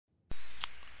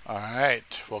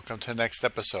Alright, welcome to the next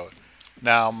episode.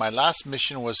 Now, my last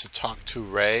mission was to talk to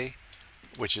Ray,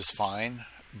 which is fine,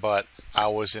 but I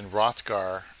was in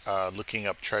Rothgar looking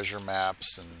up treasure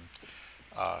maps and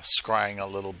scrying a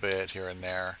little bit here and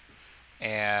there.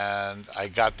 And I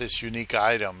got this unique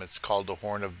item. It's called the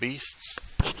Horn of Beasts.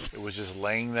 It was just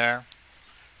laying there.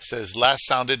 It says, last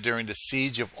sounded during the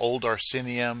siege of Old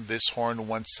Arsinium, this horn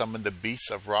once summoned the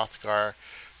beasts of Rothgar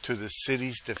to the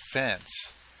city's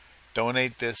defense.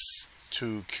 Donate this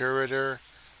to Curator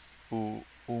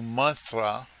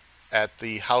Umanthra at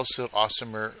the House of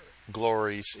Awesomer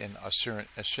Glories in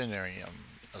Arsinium.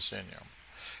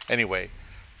 Anyway,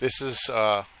 this is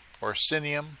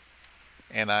Orsinium,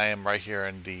 and I am right here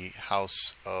in the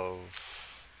House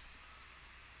of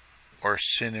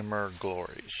Arsinimer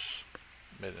Glories.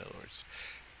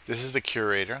 This is the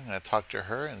curator. I'm going to talk to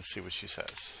her and see what she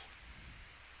says.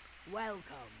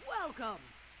 Welcome, welcome!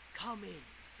 Come in,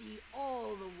 see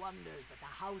all the wonders that the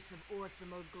House of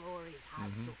Orsimer Glories has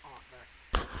to offer.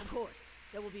 Of course,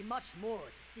 there will be much more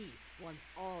to see once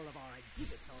all of our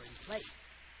exhibits are in place.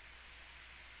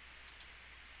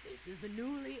 This is the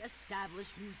newly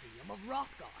established Museum of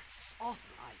Rothgar,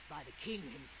 authorized by the king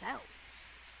himself.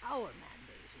 Our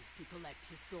mandate is to collect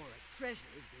historic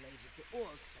treasures related to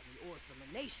orcs and the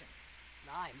Orsimer nation.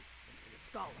 I'm simply a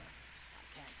scholar. I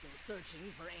can't go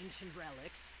searching for ancient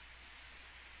relics.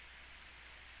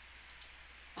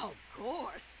 Of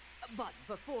course! But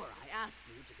before I ask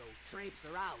you to go traipse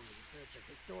around in search of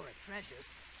historic treasures,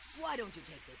 why don't you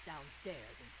take this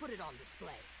downstairs and put it on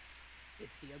display?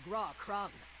 It's the Agra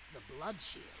Krang, the Blood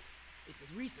Shield. It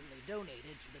was recently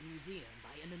donated to the museum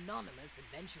by an anonymous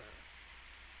adventurer.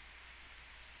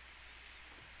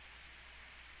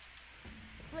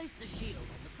 Place the shield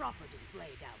on the proper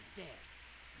display downstairs.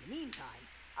 In the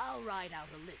meantime, I'll write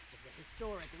out a list of the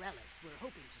historic relics we're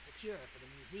hoping to secure for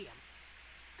the museum.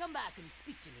 Come back and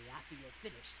speak to me after you're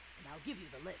finished, and I'll give you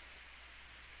the list.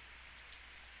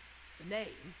 The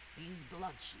name means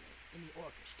Blood Shield in the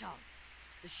Orcish tongue.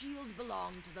 The shield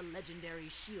belonged to the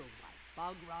legendary shield wife,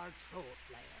 Bagrar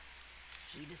Trollslayer.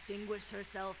 She distinguished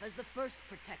herself as the first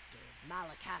protector of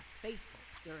Malakas's faithful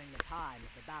during the time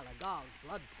of the Balagog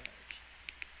blood purge.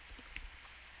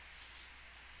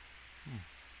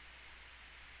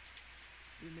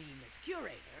 You mean as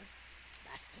curator?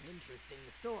 That's an interesting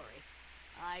story.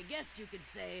 I guess you could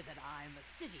say that I'm a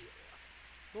city orc.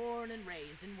 Born and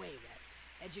raised in Wayrest,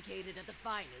 educated at the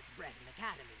finest Breton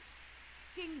academies.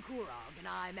 King Kurog and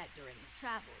I met during his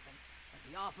travels, and when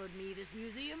he offered me this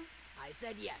museum, I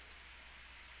said yes.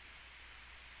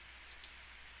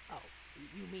 Oh,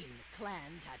 you mean the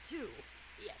clan tattoo?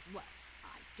 Yes, well,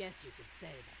 I guess you could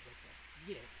say that was a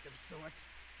gift of sorts.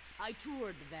 I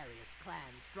toured the various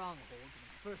clan strongholds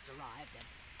when I first arrived, and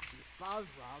Chief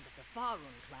Bosrog of the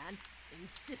Farun clan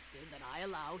insisted that I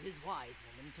allow his wise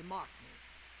woman to mark me.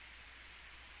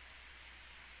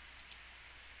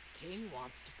 King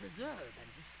wants to preserve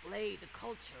and display the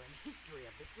culture and history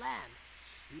of this land.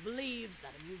 He believes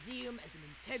that a museum is an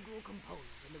integral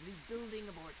component in the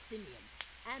rebuilding of Orsinium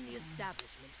and the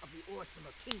establishment of the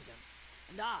Orsimer kingdom,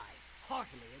 and I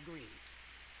heartily agree.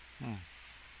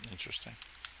 Interesting.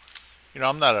 You know,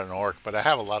 I'm not an orc, but I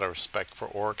have a lot of respect for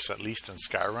orcs, at least in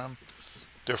Skyrim.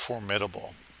 They're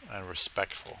formidable and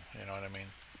respectful, you know what I mean?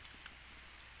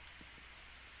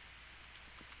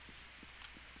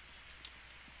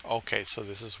 Okay, so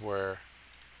this is where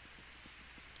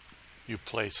you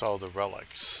place all the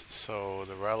relics. So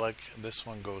the relic, this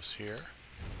one goes here.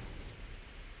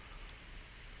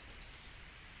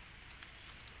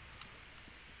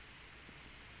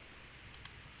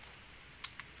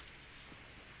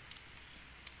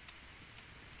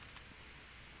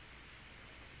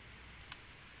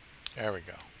 There we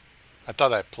go. I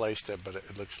thought I placed it, but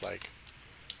it looks like...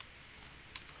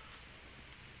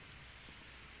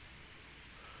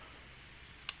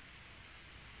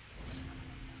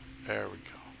 There we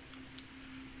go.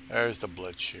 There's the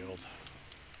blood shield.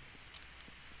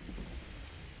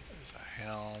 There's a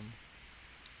helm.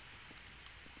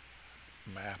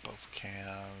 Map of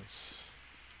cans.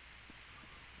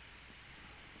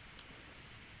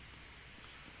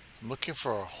 I'm looking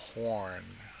for a horn.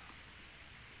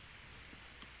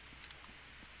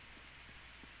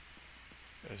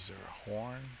 Is there a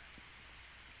horn?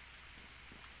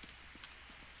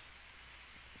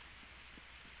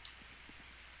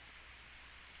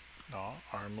 No,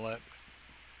 armlet.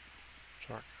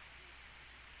 Torque.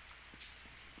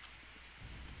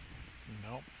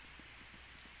 Nope.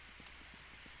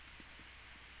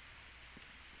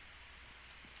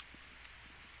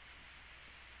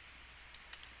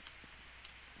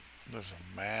 There's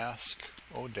a mask.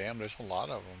 Oh, damn, there's a lot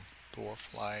of them.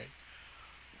 dwarf light.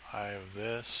 Eye of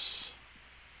this.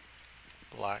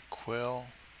 Black quill.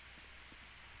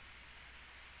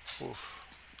 Oof.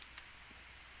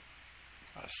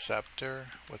 A scepter.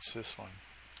 What's this one?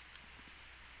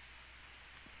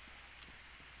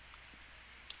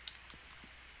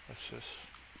 What's this?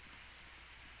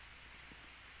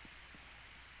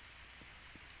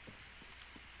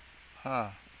 Huh.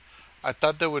 I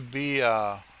thought there would be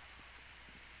a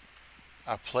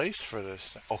place for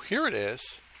this. Oh, here it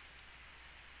is.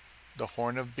 The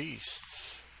Horn of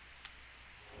Beasts.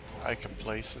 I can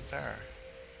place it there.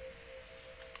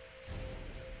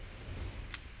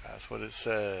 That's what it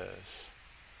says.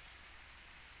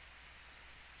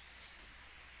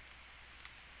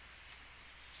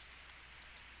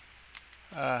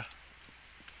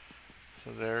 So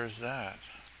there's that.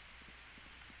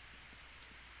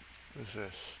 Who's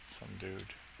this? Some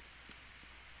dude.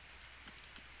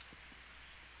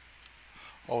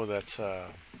 Oh, that's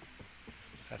an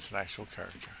actual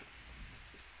character.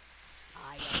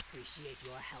 I appreciate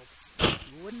your help.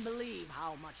 You wouldn't believe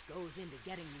how much goes into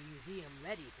getting the museum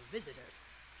ready for visitors.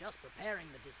 Just preparing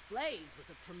the displays was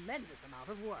a tremendous amount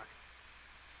of work.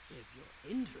 If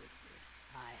you're interested,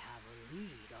 I have a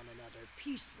lead on another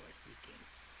piece we're seeking.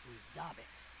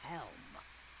 Uzdabek's helm.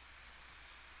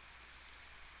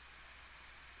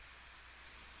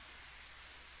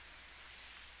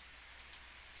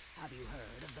 Have you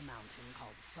heard of the mountain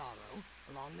called Sorrow,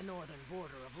 along the northern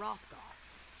border of Hrothgar?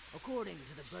 According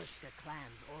to the Berserker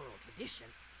clan's oral tradition,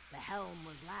 the helm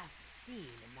was last seen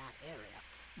in that area.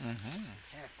 Be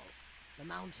careful. The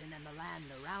mountain and the land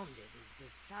around it is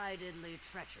decidedly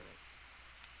treacherous.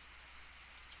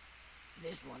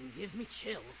 This one gives me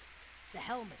chills. The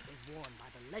helmet was worn by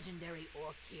the legendary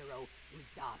orc hero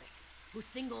Uzdabek, who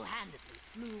single-handedly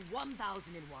slew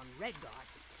 1001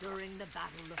 Redguards during the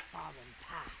Battle of Farum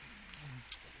Pass.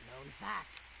 Little known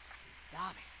fact,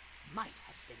 Uzdabek might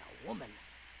have been a woman.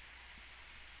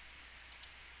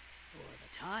 For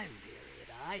the time period,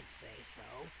 I'd say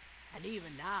so. And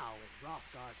even now, as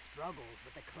Hrothgar struggles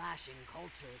with the clashing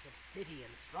cultures of city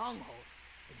and stronghold,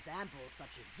 examples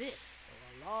such as this go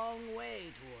a long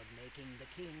way toward making the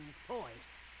king's point.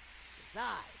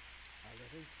 Besides, a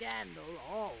little scandal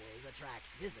always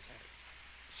attracts visitors.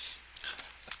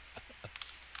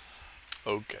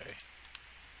 Okay.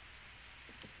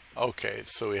 Okay,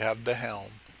 so we have the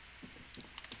helm.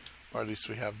 Or at least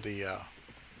we have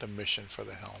the mission for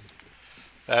the helm.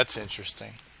 That's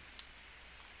interesting.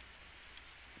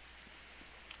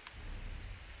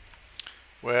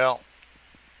 Well,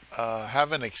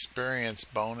 have an experience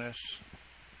bonus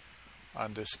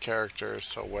on this character.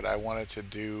 So what I wanted to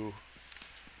do,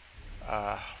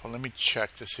 well, let me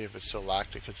check to see if it's still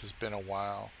active because it's been a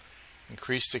while.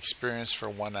 Increased experience for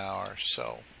 1 hour.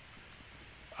 So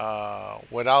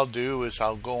what I'll do is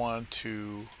I'll go on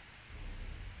to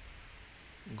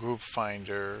Group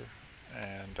Finder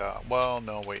and well,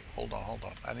 no, wait, hold on.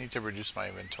 I need to reduce my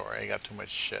inventory. I got too much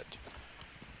shit.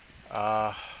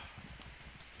 Let's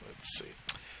see.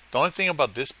 The only thing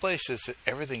about this place is that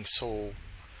everything's so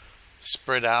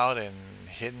spread out and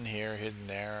hidden here, hidden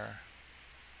there.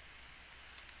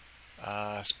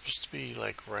 It's supposed to be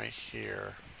like right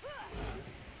here.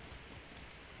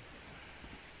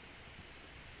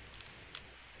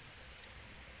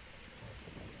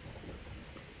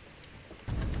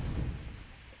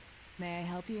 May I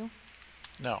help you?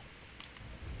 No.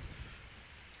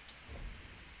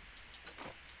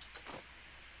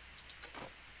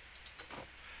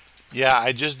 Yeah,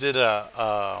 I just did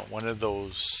a one of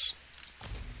those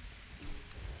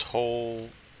toll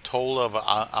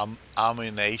of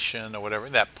Ammunition or whatever,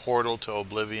 that portal to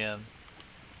Oblivion.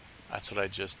 That's what I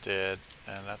just did,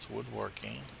 and that's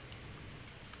woodworking.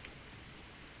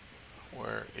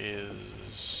 Where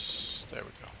is... there we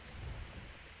go.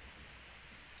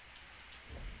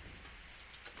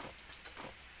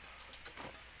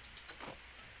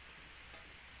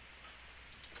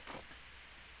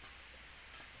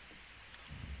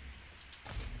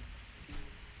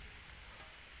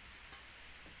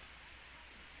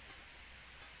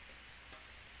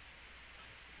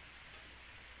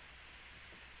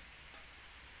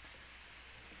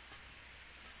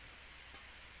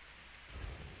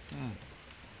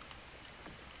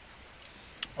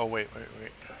 Oh, wait.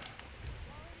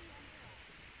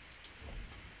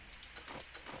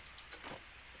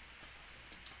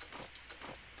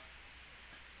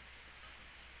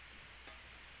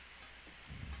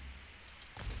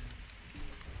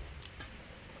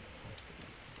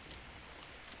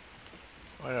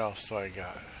 What else do I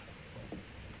got?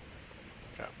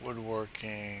 Got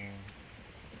woodworking.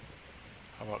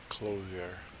 How about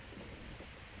clothing?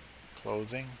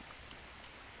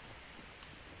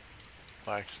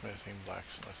 Blacksmithing,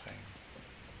 blacksmithing.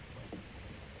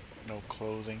 No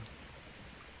clothing.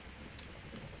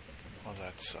 Well,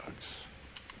 that sucks.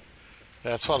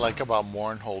 That's what I like about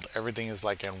Mournhold. Everything is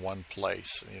like in one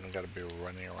place. You don't got to be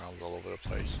running around all over the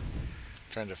place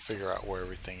trying to figure out where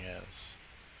everything is.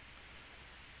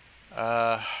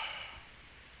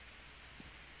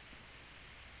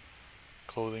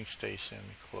 Clothing station,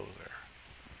 clother.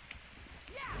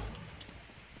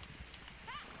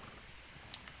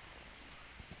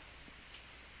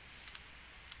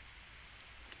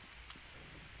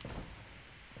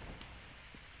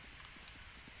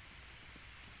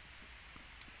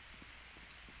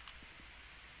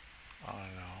 I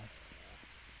don't know.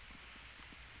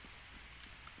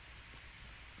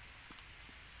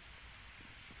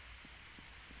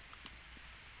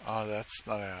 Oh, that's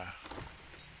not a...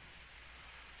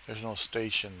 There's no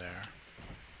station there.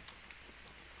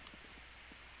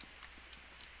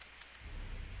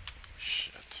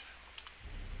 Shit.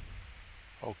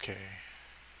 Okay.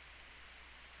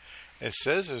 It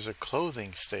says there's a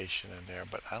clothing station in there,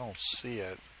 but I don't see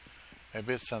it.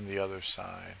 Maybe it's on the other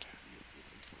side.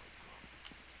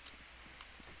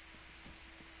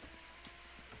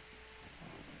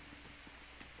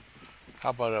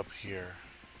 How about up here?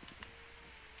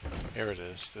 Here it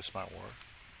is. This might work.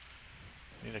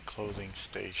 Need a clothing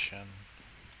station.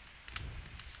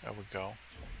 There we go.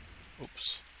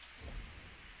 Oops.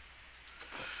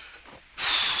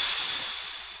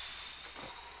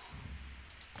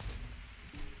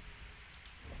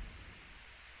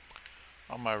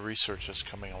 All my research is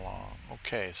coming along.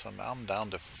 Okay, so now I'm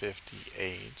down to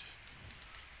 58.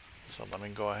 So let me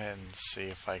go ahead and see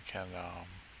if I can...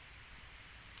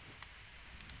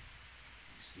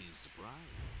 Seem surprised.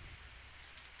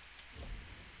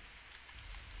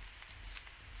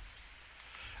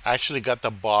 I actually got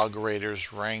the Bog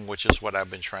Raiders ring, which is what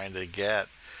I've been trying to get,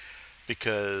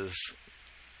 because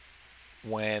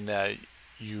when an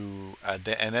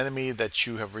enemy that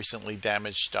you have recently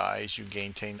damaged dies, you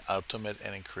gain ultimate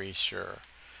and increase your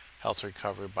health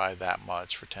recovery by that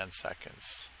much for 10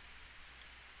 seconds,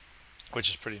 which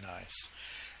is pretty nice.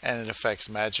 And it affects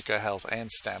magicka, health, and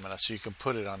stamina, so you can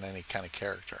put it on any kind of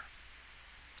character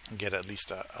and get at least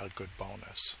a good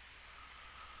bonus.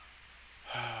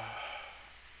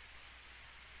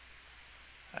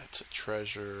 That's a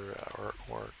treasure,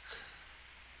 artwork.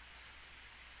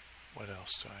 What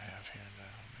else do I have here that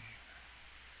I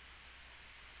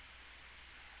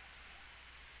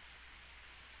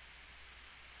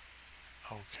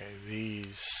don't need? Okay,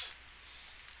 these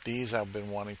I've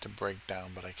been wanting to break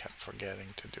down, but I kept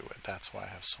forgetting to do it. That's why I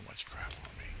have so much crap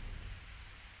on me.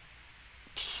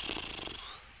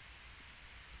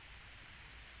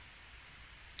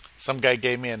 Some guy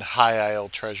gave me a High Isle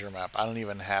treasure map. I don't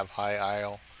even have High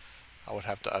Isle. I would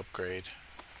have to upgrade.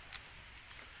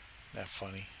 Isn't that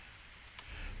funny?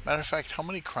 Matter of fact, how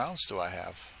many crowns do I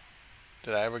have?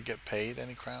 Did I ever get paid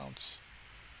any crowns?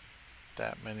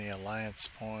 That many alliance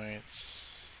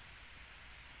points.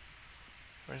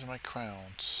 Where's my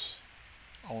crowns?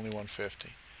 Only 150.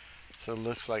 So it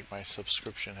looks like my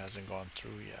subscription hasn't gone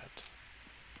through yet.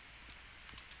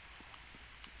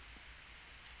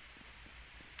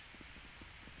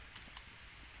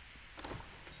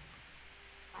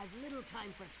 I've little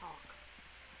time for talk.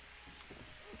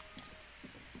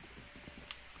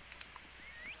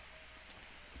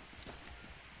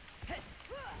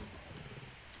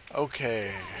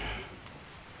 Okay.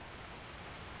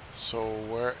 So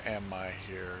where am I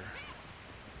here?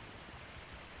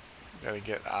 Gotta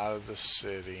get out of the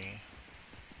city.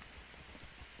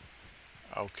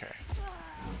 Okay.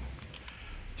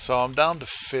 So I'm down to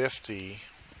 50.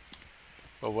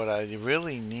 But what I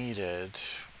really needed...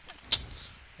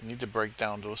 I need to break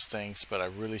down those things, but I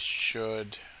really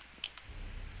should...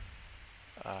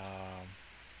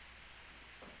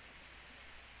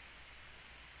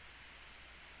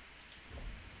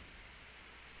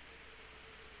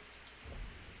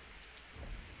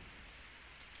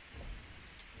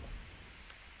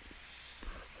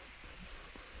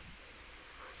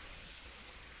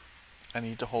 I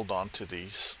need to hold on to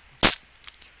these.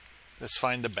 Let's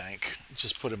find the bank.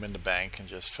 Just put them in the bank and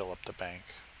just fill up the bank.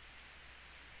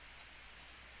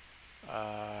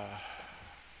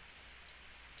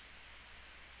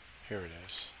 Here it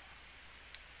is.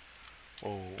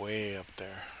 Oh, way up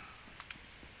there.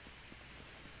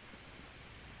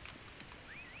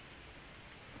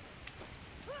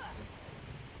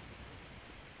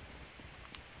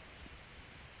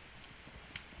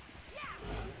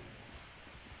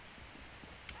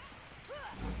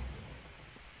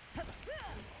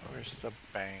 Where's the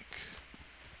bank?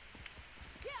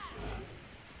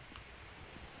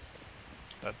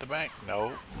 At the bank.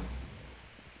 No.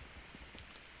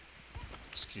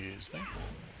 Excuse me.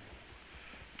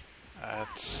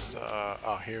 That's,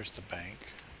 oh, here's the bank.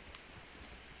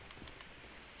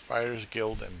 Fighters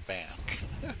Guild and bank.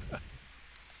 That's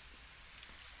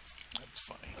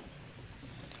funny.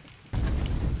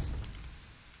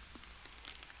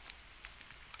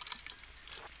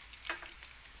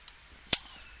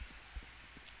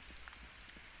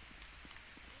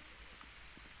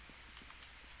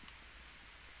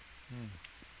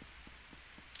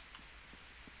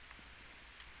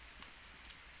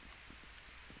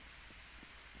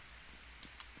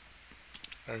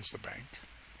 There's the bank.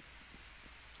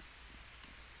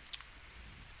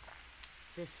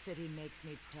 This city makes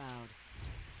me proud.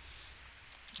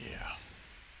 Yeah.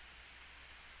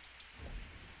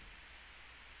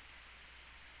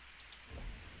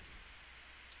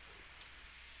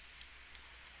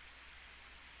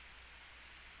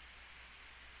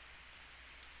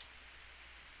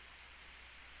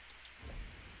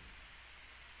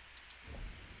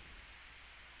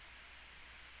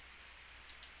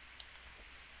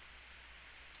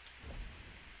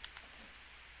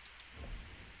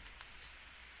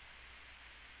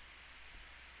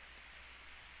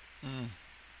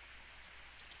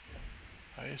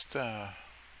 I used to...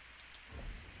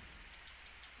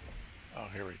 Oh,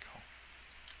 here we go.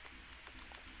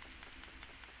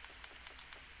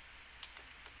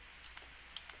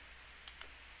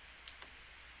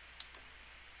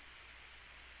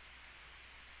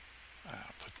 I'll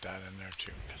put that in there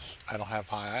too, because I don't have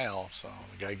high IL, so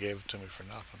the guy gave it to me for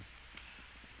nothing.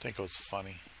 I think it was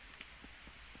funny.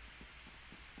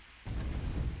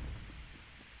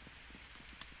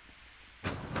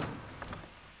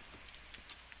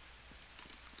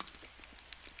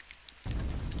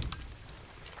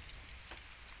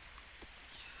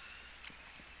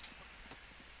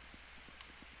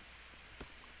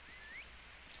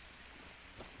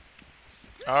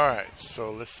 Alright,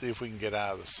 so let's see if we can get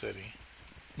out of the city.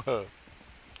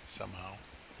 Somehow.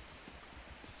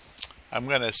 I'm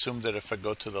going to assume that if I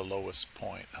go to the lowest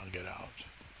point, I'll get out.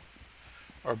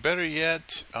 Or better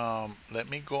yet, let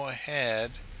me go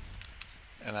ahead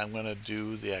and I'm going to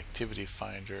do the activity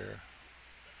finder.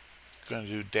 I'm going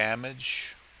to do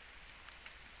damage,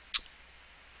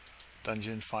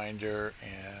 dungeon finder,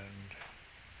 and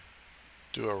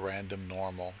do a random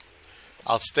normal.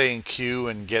 I'll stay in queue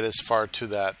and get as far to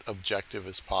that objective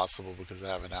as possible because I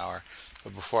have an hour.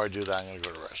 But before I do that, I'm going to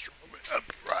go to the restroom. I'll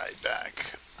be right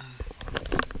back.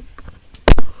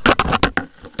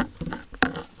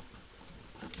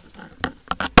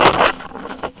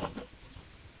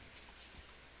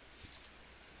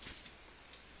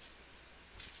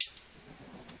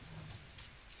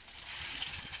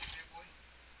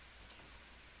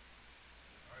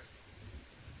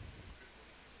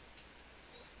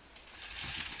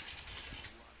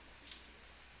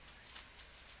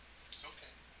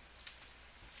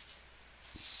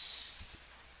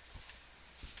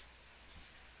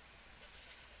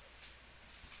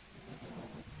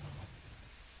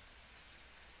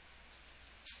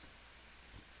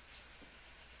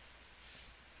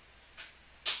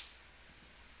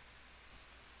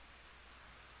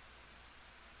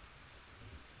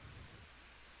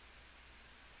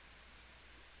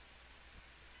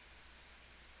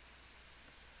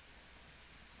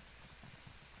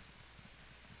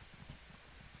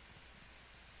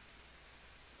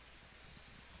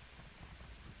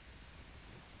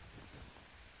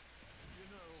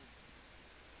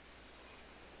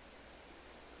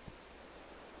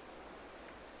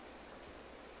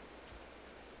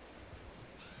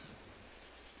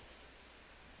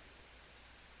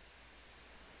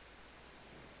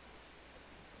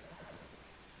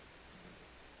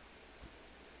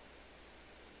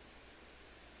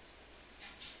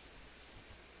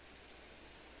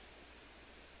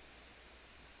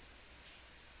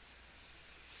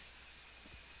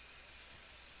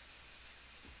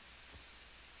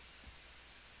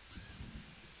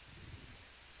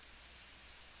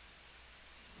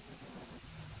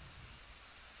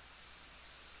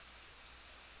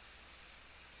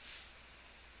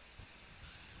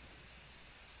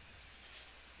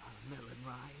 Melon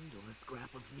rind or a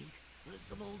scrap of meat or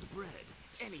some old bread.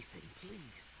 Anything,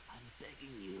 please. I'm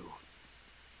begging you.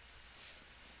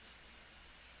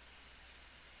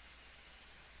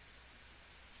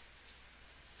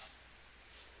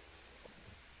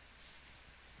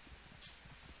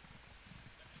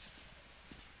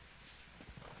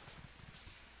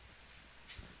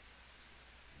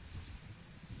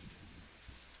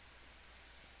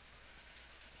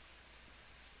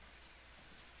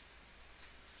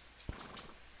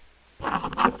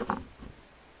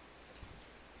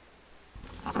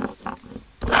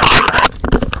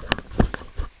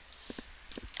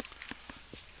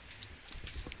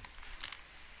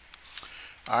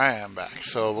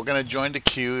 So we're going to join the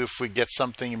queue. If we get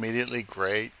something immediately,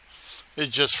 great. It's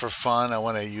just for fun. I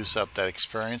want to use up that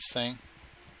experience thing.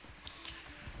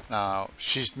 Now,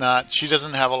 she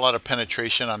doesn't have a lot of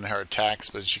penetration on her attacks,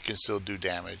 but she can still do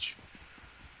damage.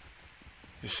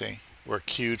 You see, we're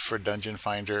queued for Dungeon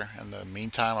Finder. In the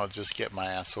meantime, I'll just get my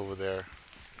ass over there.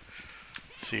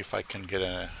 See if I can get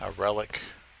a relic.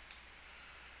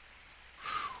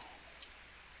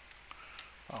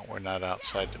 Oh, we're not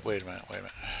outside. Wait a minute.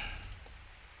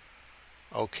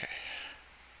 Okay.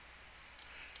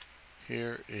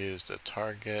 Here is the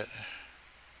target.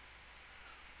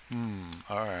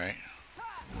 Alright.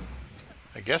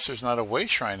 I guess there's not a way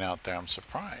shrine out there. I'm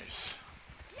surprised.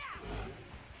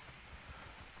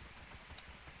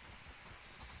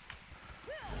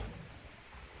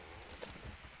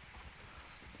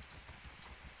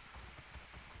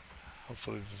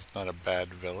 Hopefully this is not a bad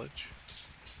village.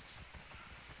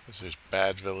 Because there's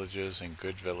bad villages and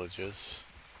good villages.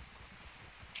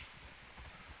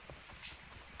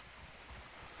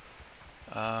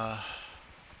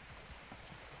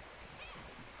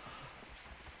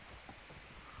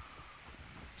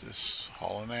 Just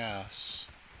hauling ass.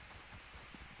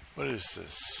 What is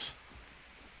this?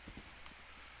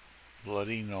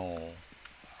 Bloody Knoll.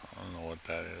 I don't know what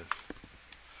that is.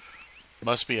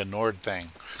 Must be a Nord thing.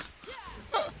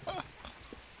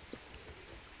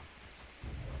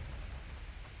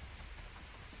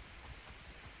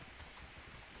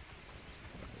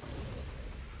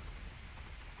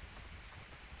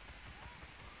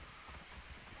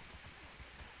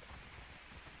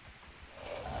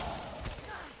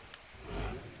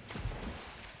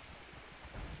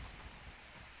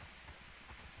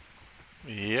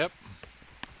 Yep.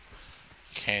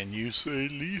 Can you say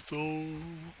lethal?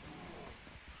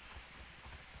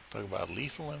 Talk about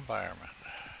lethal environment.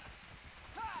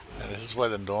 And this is why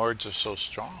the Nords are so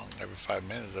strong. Every 5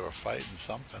 minutes they were fighting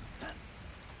something.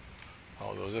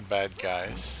 Oh, those are bad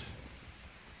guys.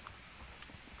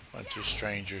 Bunch of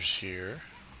strangers here.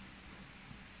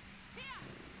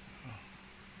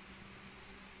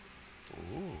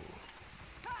 Ooh.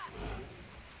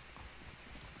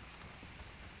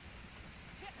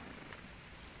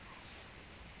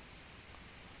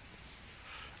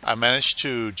 I managed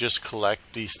to just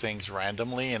collect these things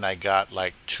randomly, and I got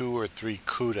like 2 or 3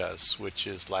 kudas, which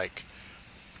is like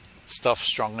stuff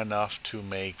strong enough to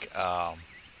make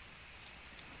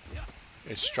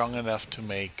it's strong enough to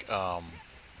make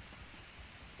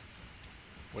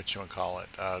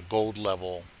gold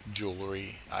level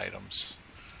jewelry items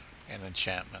and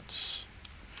enchantments.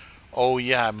 Oh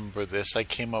yeah, I remember this. I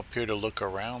came up here to look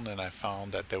around and I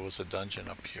found that there was a dungeon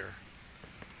up here.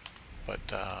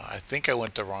 But I think I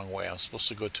went the wrong way. I was supposed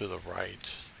to go to the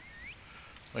right.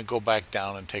 Let me go back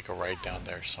down and take a right down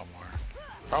there somewhere.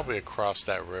 Probably across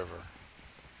that river.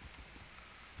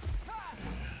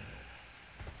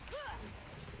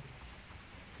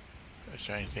 Is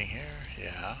there anything here?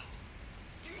 Yeah.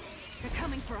 They're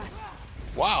coming for us.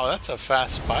 Wow, that's a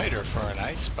fast spider for an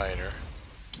ice spider.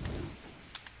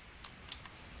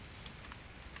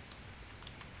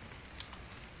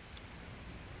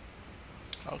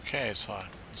 Okay, so I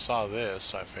saw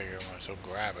this. I figured I might as well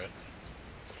grab it.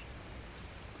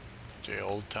 The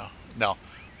old town. No,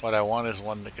 what I want is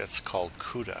one that gets called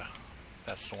Kuda.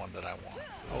 That's the one that I want.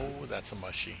 Oh, that's a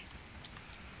mushy.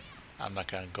 I'm not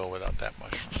going to go without that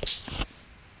mushroom.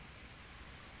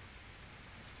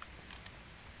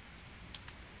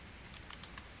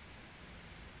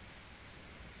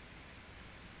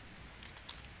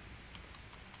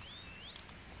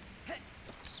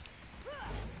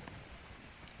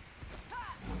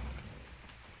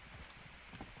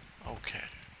 Okay.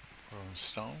 Rune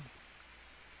stone.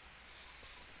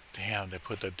 Damn, they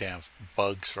put the damn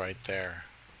bugs right there.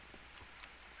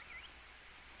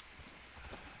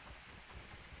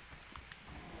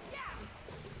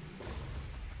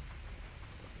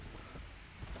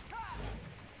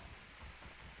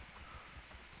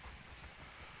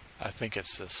 I think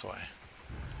it's this way.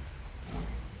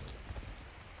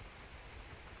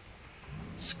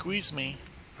 Squeeze me.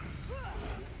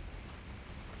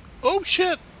 Oh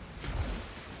shit!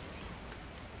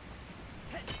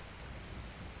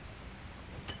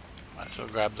 Might as well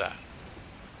grab that.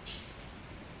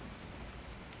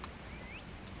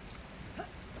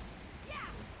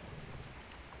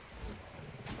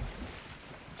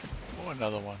 Oh,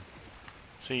 another one.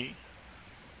 See?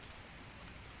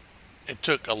 It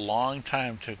took a long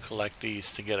time to collect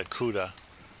these to get a Kuda,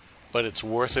 but it's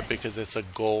worth it because it's a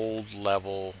gold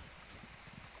level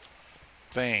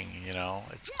thing, you know?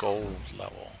 It's gold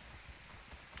level.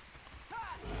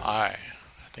 I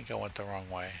think I went the wrong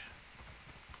way.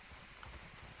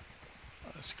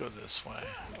 Let's go this way.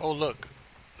 Oh, look.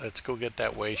 Let's go get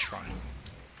that way shrine.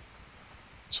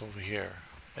 It's over here.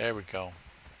 There we go.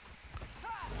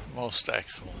 Most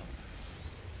excellent.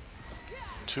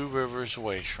 Two Rivers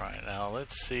Way Shrine. Now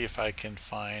let's see if I can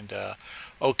find...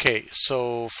 okay,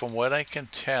 so from what I can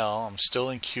tell, I'm still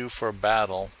in queue for a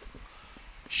battle.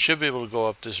 Should be able to go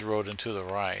up this road and to the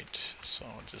right. So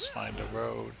I'll just find the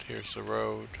road. Here's the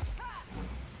road.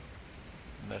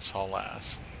 And that's all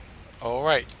last.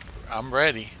 Alright, I'm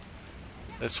ready.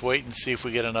 Let's wait and see if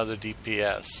we get another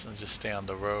DPS and just stay on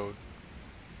the road.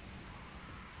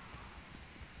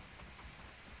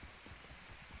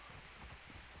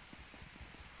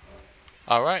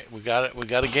 Alright, we got it. We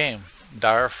got a game.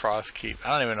 Dire Frost Keep.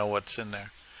 I don't even know what's in there.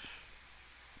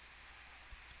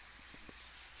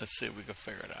 Let's see if we can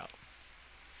figure it out.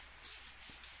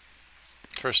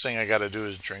 First thing I got to do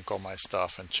is drink all my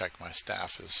stuff and check my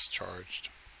staff is charged.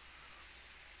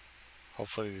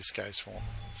 Hopefully these guys won't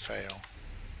fail.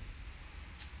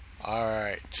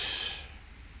 Alright.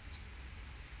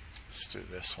 Let's do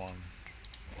this one.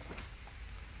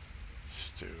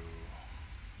 Let's do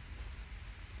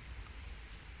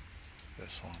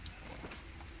this one.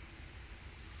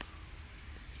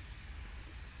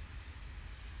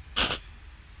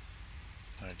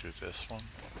 I do this one.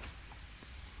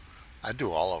 I do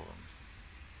all of them.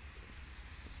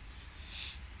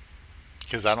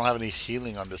 Because I don't have any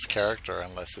healing on this character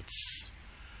unless it's,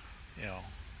 you know.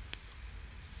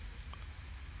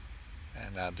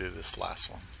 And I'll do this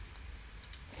last one.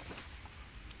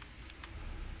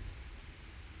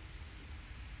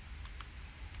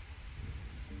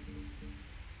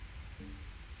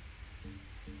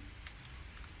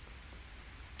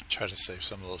 Try to save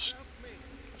some of those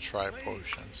tri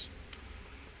potions.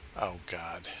 Oh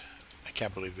god. I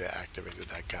can't believe they activated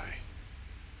that guy.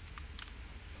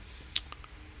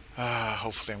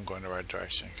 Hopefully I'm going the right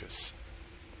direction, because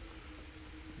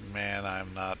man, I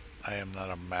am not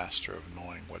a master of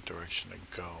knowing what direction to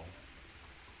go.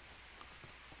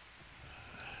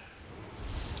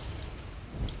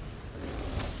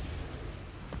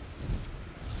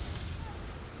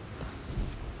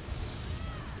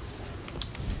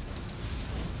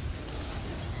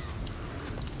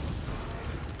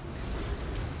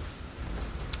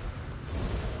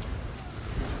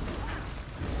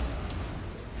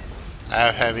 I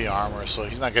have heavy armor, so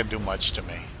he's not going to do much to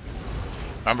me.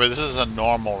 Remember, this is a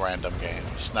normal random game.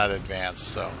 It's not advanced,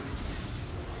 so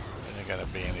it isn't going to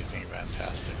be anything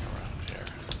fantastic around here.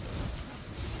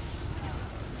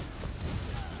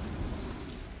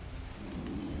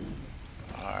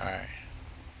 Alright.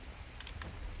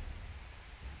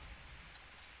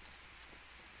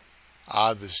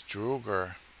 Ah, this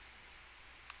Druger.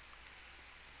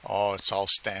 Oh, it's all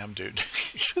stam, dude.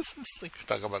 Let's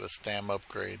talk about a stam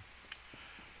upgrade.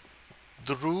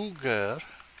 Druger.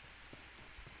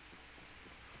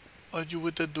 Are you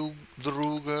with the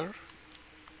Druger?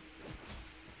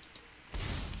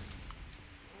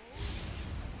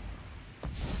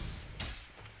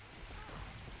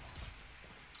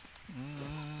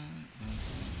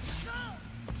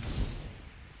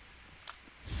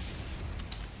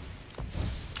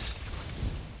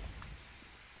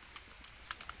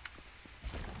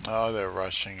 Oh, they're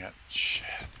rushing it. Shit,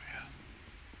 man.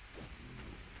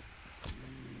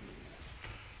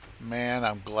 Man,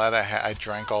 I'm glad I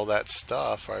drank all that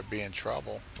stuff, or I'd be in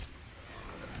trouble.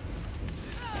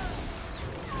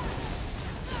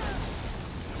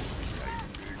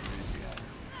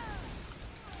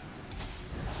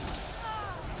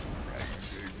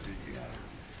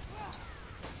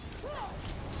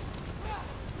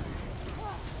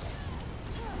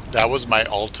 That was my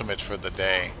ultimate for the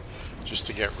day, just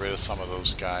to get rid of some of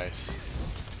those guys.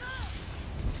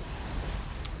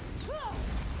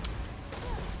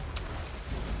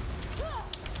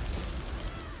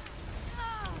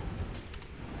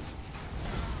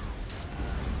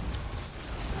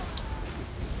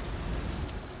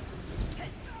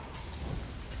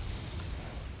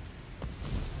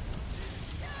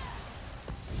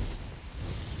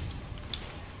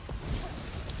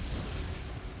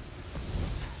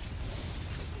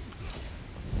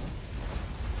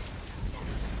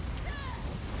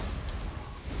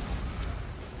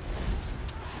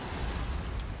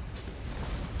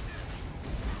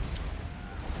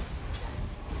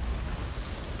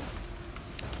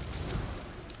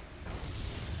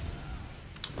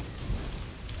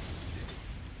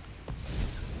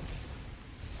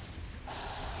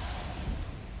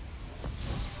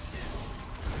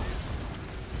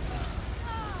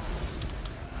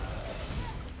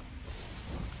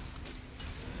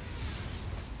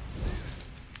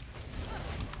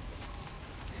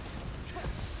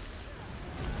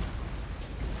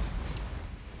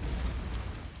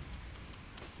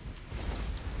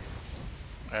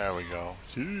 There we go.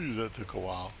 Jeez, that took a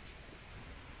while.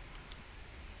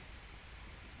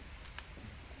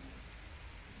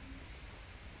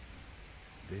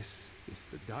 This is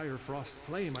the dire frost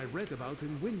flame I read about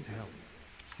in Windhelm.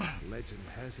 Legend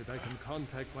has it I can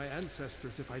contact my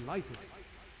ancestors if I light it.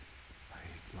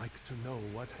 I'd like to know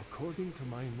what, according to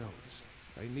my notes,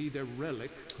 I need a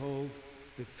relic called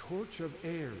the Torch of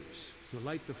Airs to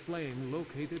light the flame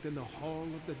located in the Hall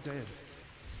of the Dead.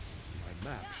 My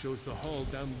map shows the hall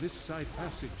down this side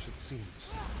passage, it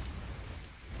seems.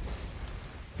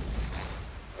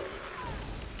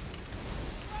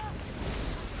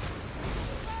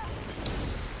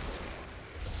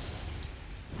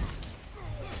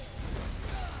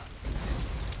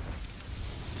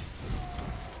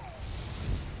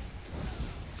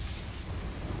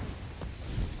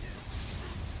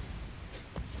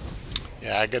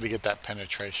 Yeah, I got to get that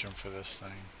penetration for this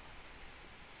thing.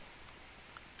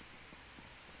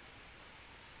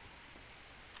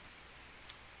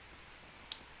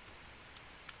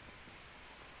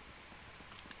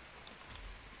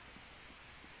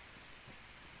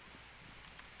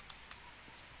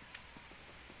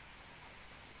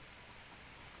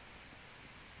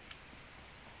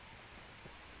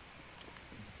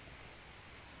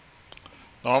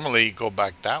 Normally you go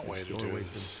back that way to do Doorway's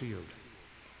been this. sealed.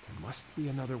 There must be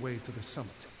another way to the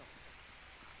summit.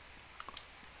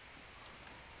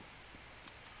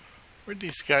 Where'd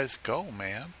these guys go,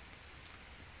 man?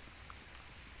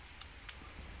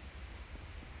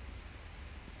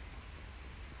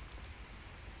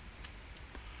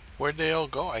 Where'd they all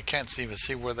go? I can't even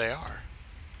see where they are.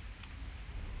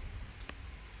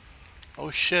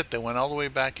 Oh shit, they went all the way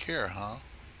back here, huh?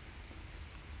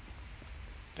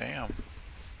 Damn.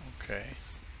 Okay.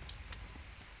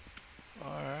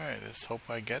 Alright, let's hope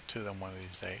I get to them one of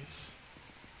these days.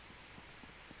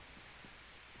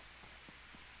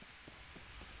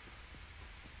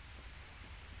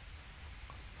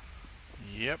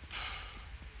 Yep.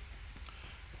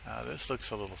 Now this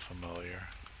looks a little familiar.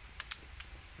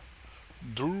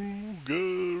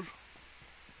 Druger.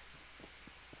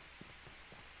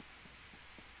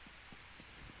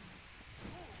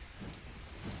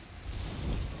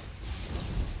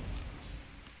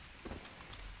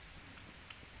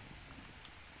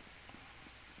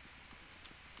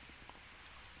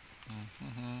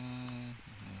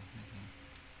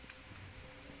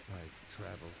 I've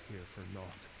traveled here for naught.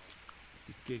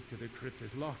 The gate to the crypt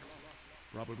is locked,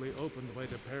 probably opened by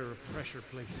the pair of pressure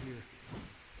plates here.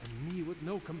 And me with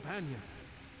no companion.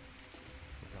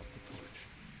 Without the torch,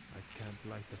 I can't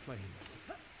light the flame.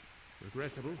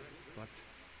 Regrettable, but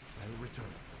I'll return.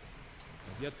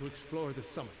 I've yet to explore the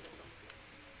summit.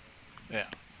 Yeah.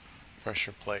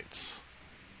 Pressure plates.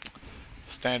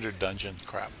 Standard dungeon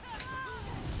crap.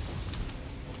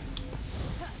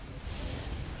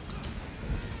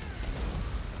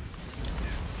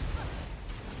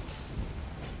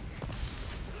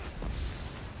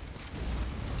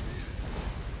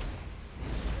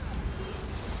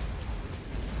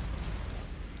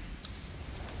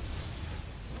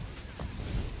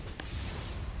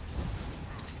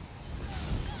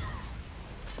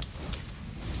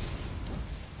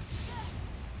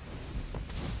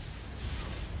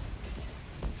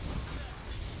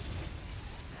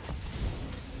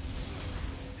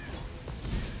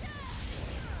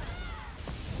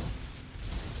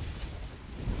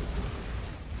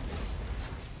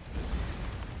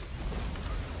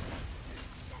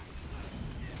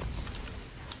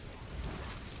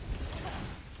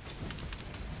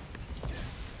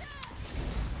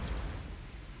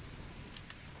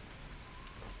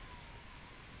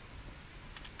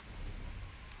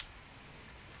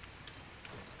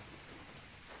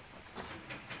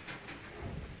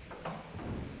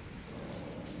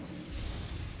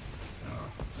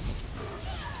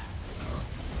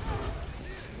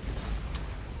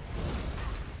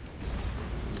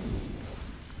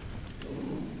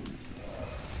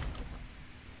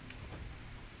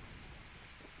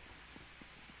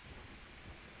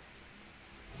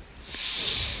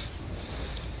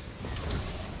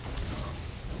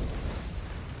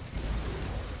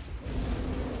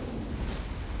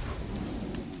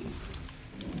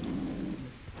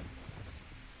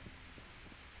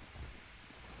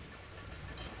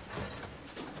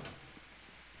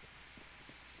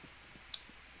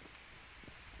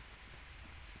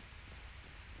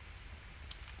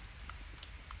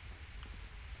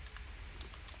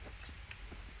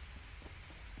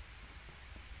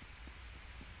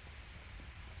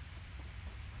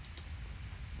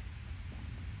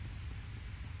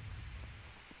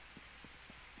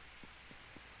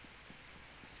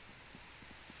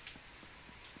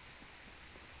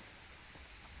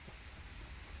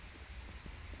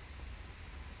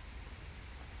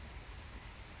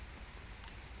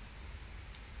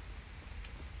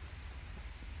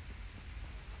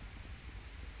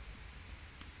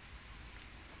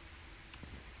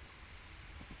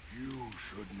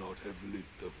 should not have lit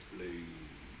the flame.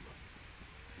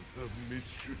 The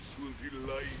mistress will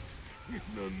delight in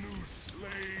a new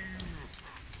slave.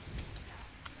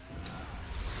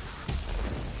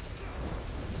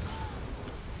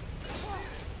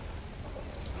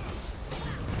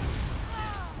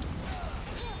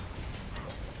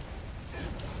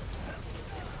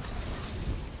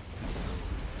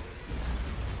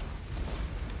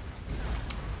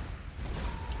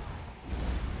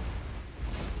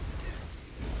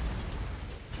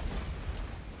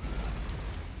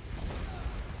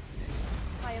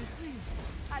 I am free.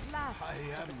 At last. I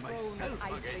am the myself throne of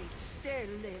Ice again. Rage still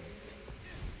lives.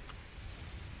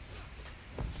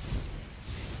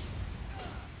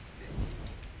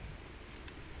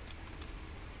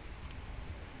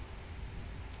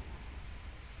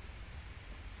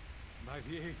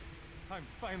 '98. I'm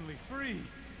finally free.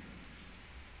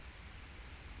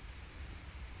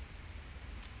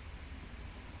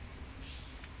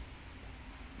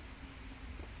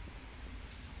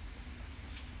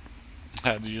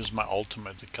 I had to use my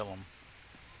ultimate to kill him.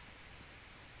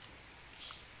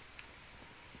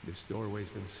 This doorway's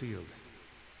been sealed.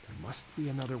 There must be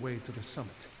another way to the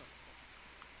summit.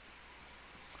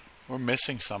 We're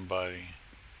missing somebody.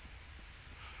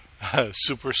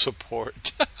 Super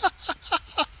support.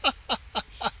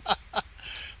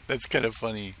 That's kind of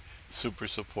funny. Super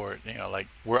support. You know, like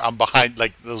I'm behind.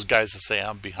 Like those guys that say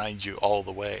I'm behind you all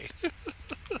the way.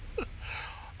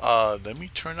 Let me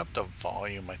turn up the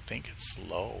volume. I think it's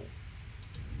low.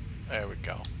 There we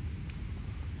go.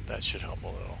 That should help a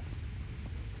little.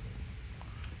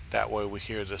 That way we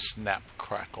hear the snap,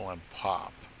 crackle, and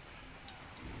pop.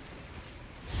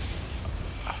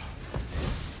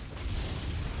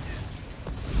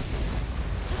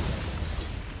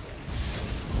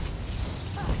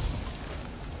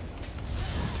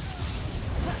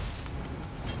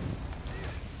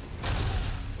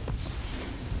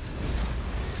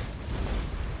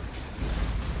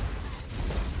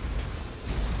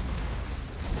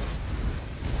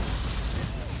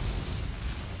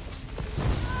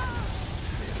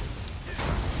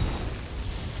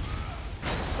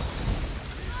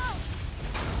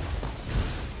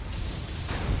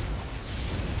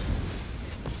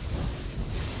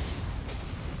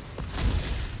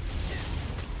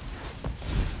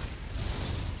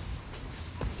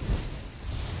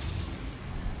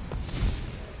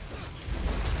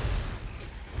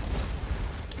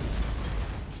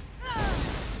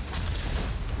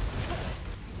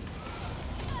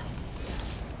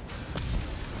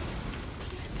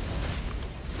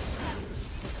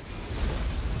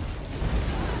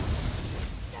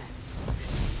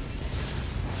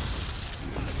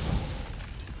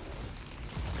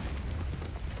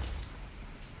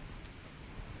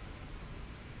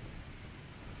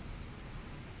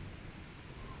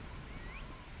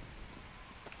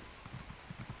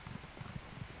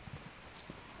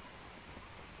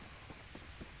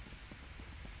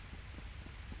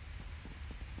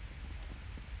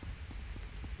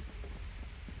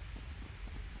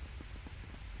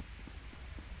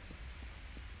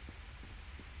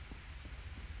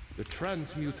 The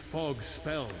transmute fog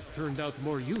spell turned out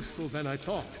more useful than I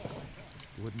thought.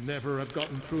 Would never have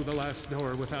gotten through the last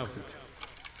door without it.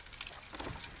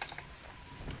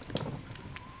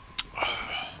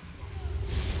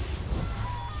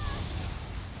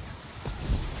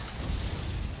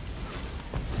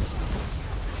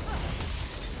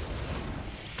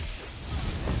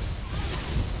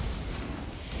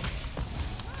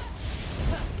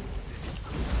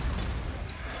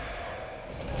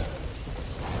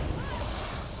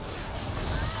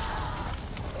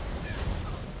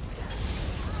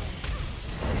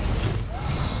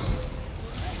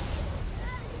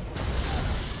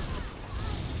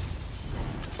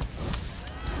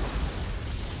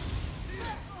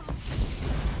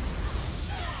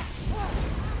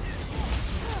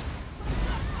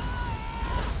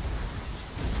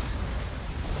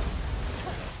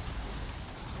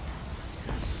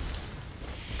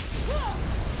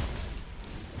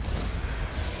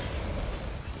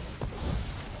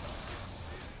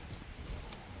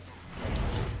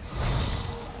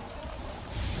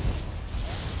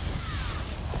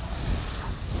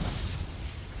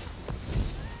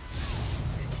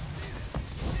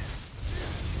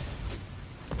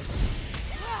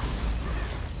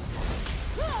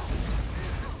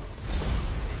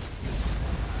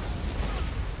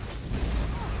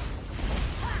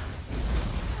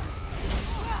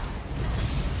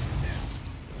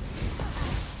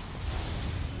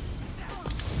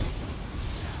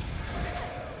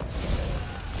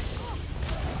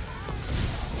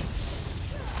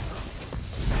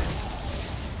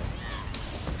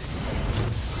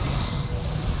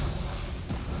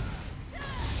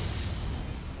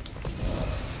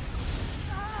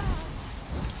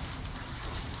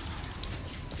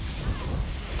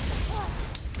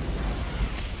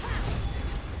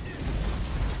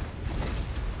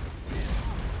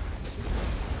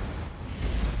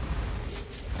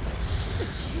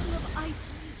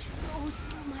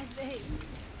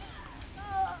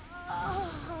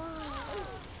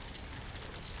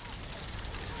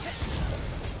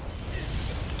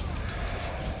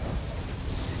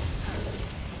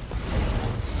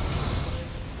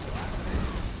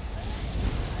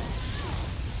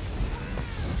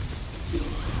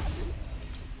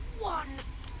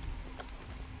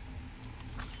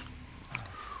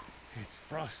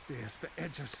 frosty as the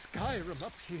edge of Skyrim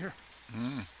up here.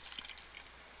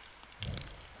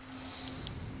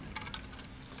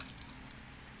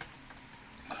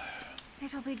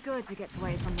 It'll be good to get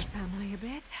away from the family a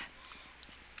bit.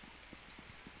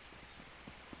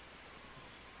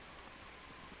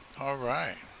 All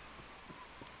right.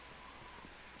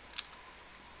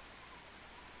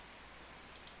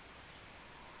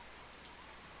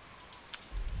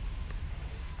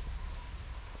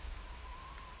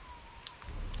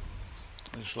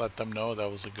 Just let them know that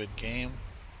was a good game.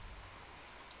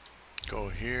 Go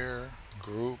here,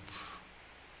 group,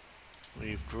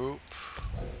 leave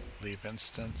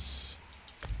instance.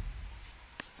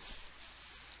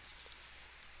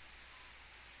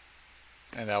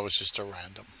 And that was just a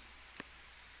random.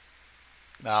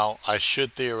 Now, I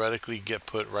should theoretically get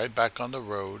put right back on the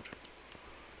road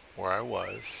where I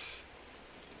was.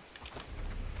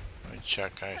 Let me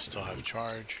check, I still have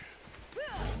charge.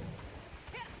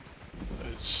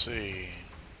 Let's see.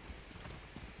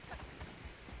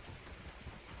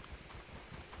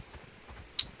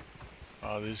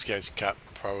 Oh, these guys got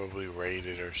probably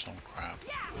raided or some crap.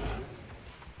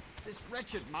 This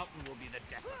wretched mountain will be the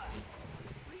death of me.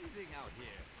 Freezing out here.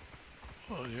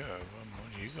 Oh yeah,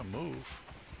 you can move.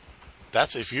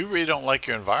 That's if you really don't like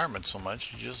your environment so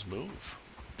much, you just move.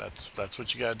 That's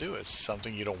what you gotta do. It's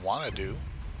something you don't want to do.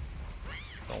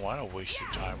 Don't want to waste your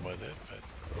time with it, but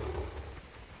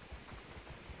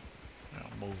you know,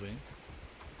 moving.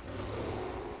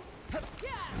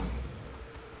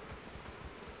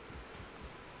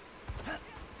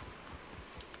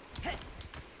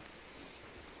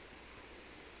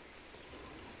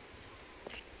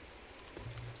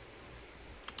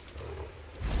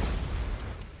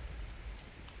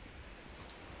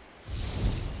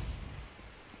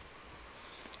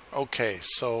 Okay,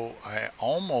 so I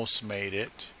almost made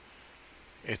it.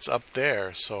 It's up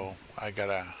there, so I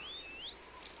gotta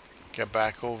get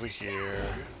back over here.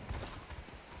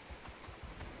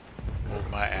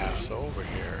 Move my ass over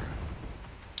here.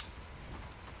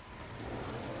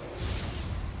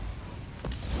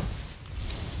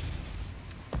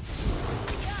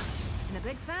 In a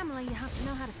big family, you have to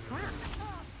know how to scrap.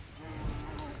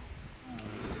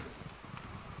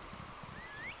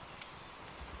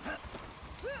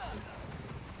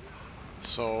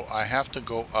 So I have to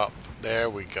go up. There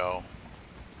we go.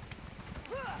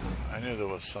 I knew there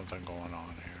was something going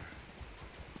on here.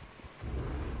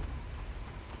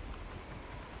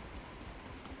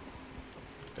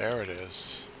 There it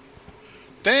is.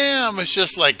 Damn, it's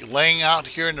just like laying out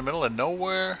here in the middle of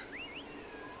nowhere.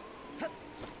 What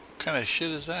kind of shit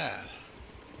is that?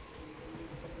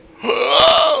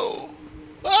 Whoa!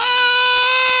 Ah!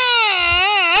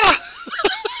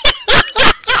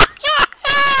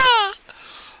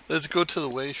 Let's go to the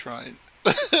way shrine.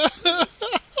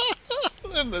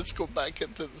 Then let's go back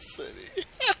into the city.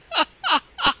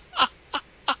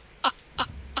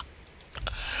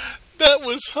 That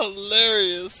was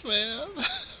hilarious, man.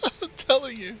 I'm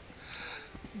telling you.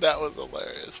 That was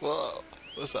hilarious. Well,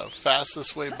 it was the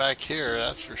fastest way back here,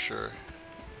 that's for sure.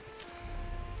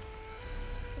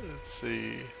 Let's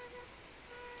see.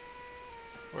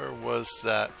 Where was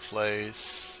that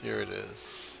place? Here it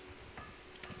is.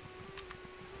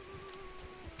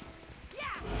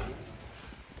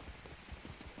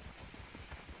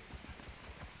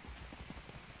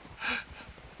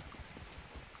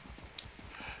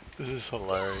 This is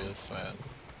hilarious, man.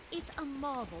 It's a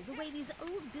marvel the way these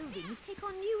old buildings take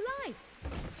on new life.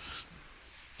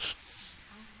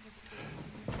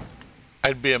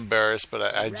 I'd be embarrassed, but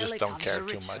I just Relic don't on care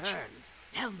the too much. returns.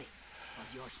 Tell me,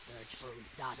 was your search for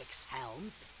Uzdadik's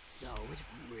helms? So it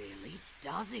really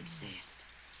does exist.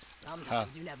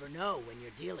 Sometimes you never know when you're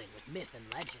dealing with myth and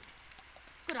legend.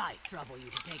 Could I trouble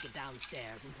you to take it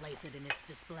downstairs and place it in its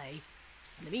display?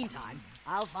 In the meantime,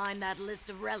 I'll find that list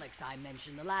of relics I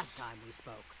mentioned the last time we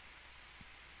spoke.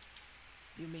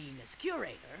 You mean as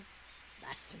curator?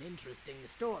 That's an interesting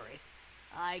story.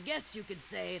 I guess you could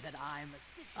say that I'm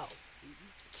a... Oh,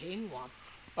 the king wants...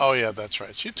 Oh yeah, that's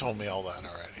right. She told me all that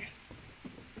already.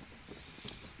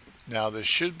 Now there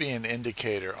should be an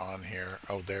indicator on here.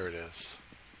 Oh, there it is.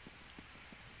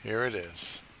 Here it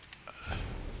is.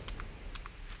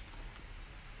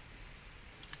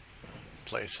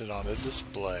 Place it on a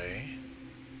display.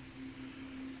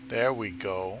 There we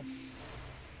go.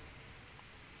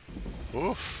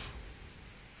 Oof.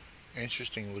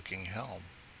 Interesting looking helm.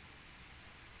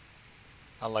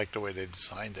 I like the way they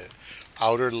designed it.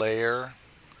 Outer layer,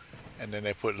 and then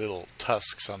they put little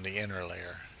tusks on the inner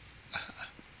layer.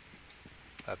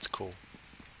 That's cool.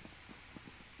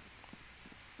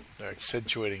 They're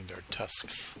accentuating their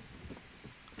tusks.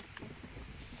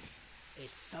 It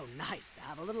so nice to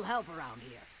have a little help around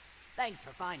here. Thanks for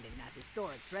finding that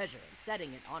historic treasure and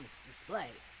setting it on its display.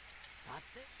 But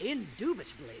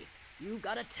indubitably, you've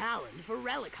got a talent for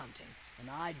relic hunting, and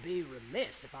I'd be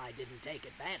remiss if I didn't take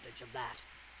advantage of that.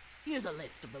 Here's a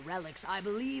list of the relics I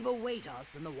believe await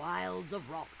us in the wilds of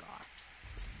Hrothgar.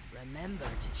 Remember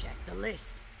to check the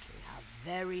list. We have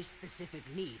very specific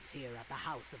needs here at the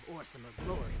House of Orsimer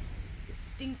Glories.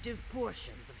 Distinctive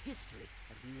portions of history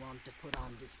that we want to put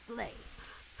on display.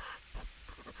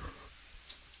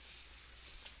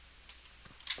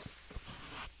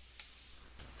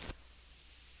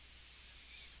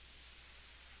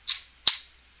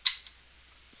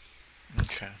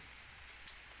 Okay.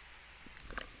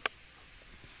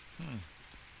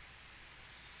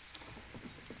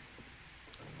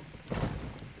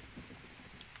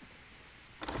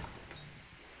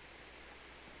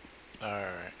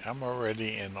 Alright, I'm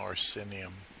already in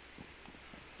Orsinium.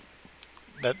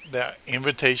 That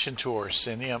invitation to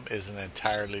Orsinium is an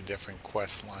entirely different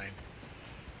quest line.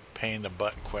 Pain in the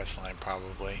butt quest line,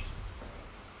 probably.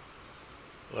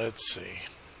 Let's see.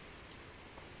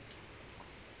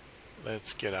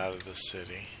 Let's get out of the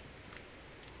city.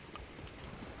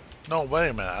 No, wait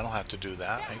a minute. I don't have to do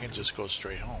that. I can just go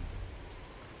straight home.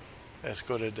 Let's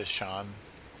go to Deshan,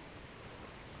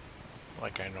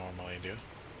 like I normally do.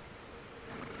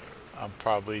 I'm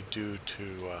probably due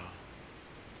to,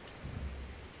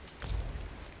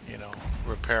 you know,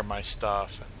 repair my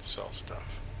stuff and sell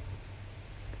stuff.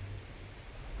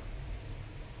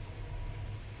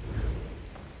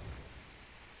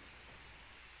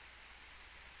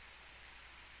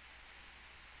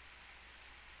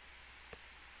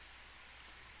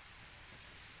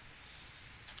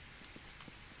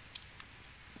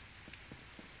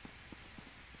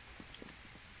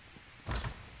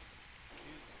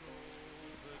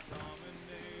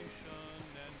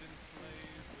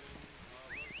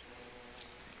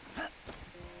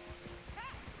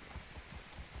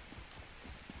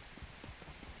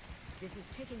 This is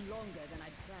taking longer than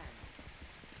I'd planned.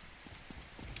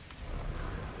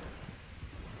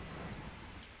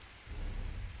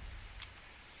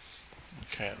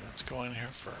 Okay, let's go in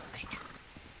here first.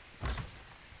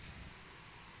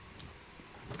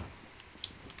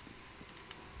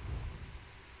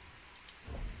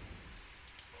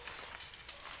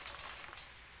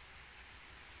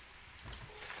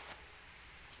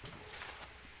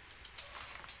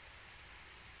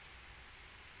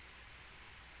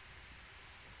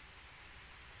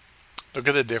 Look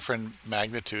at the different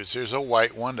magnitudes. There's a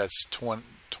white one that's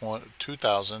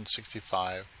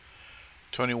 2065,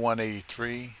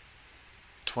 2183,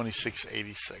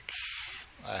 2686.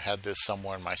 I had this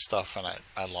somewhere in my stuff and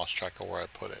I lost track of where I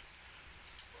put it.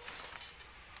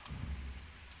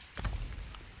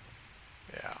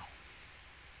 Yeah.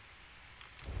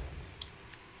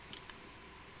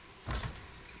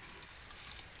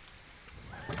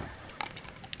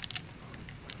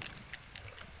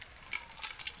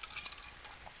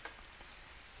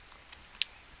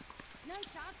 No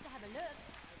chance to have a look.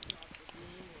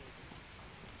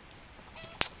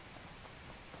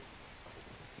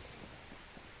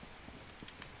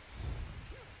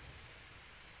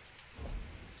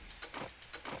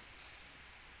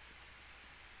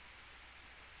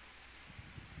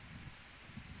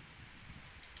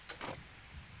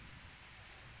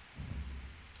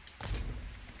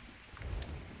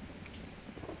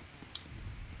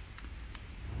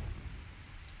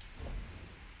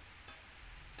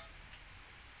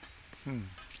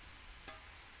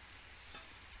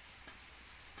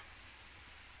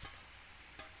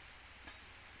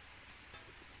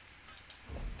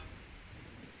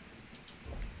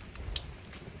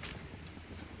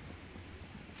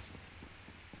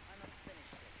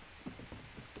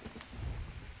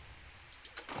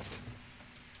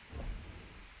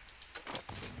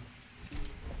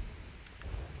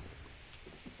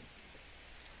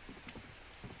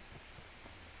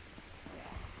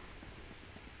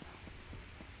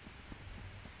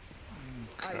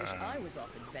 I wish I was off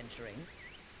adventuring.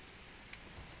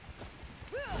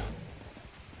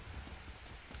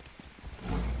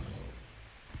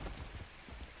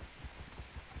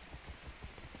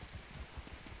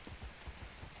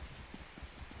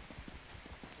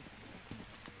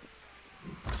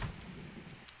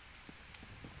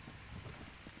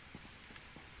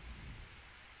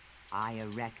 I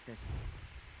erect this.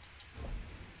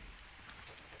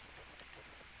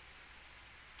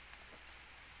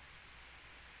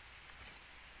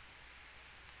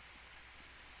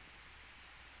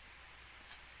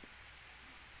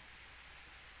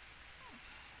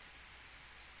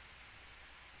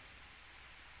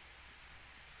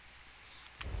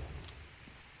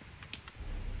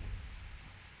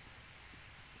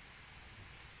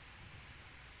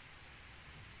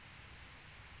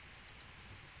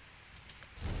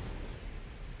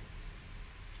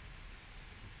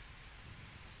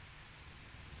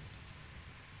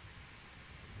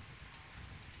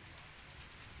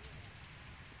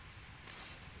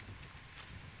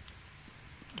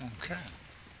 Okay.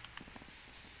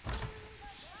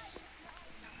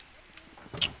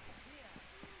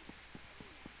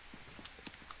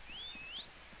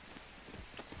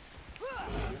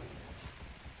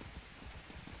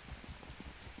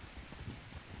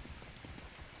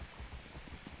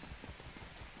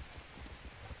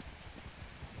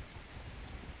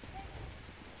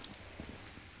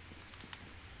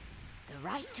 The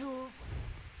right tool.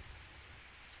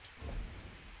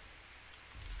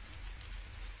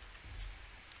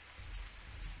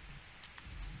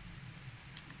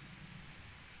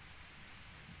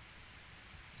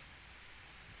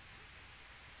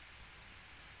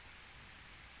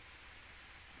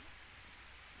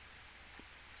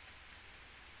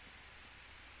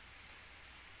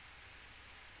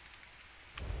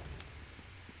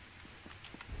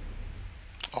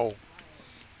 Oh.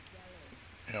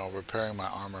 You know, repairing my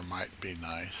armor might be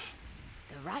nice.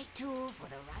 The right tool for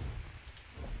the right...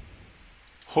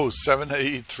 Oh,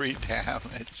 783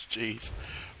 damage. Jeez.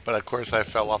 But of course I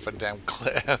fell off a damn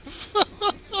cliff.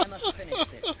 I must finish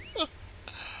this.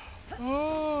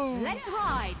 Oh. Let's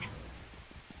ride!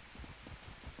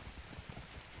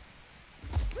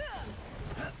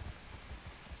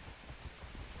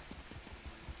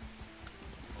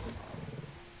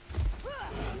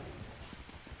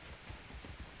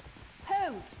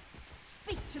 Hold!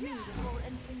 Speak to me before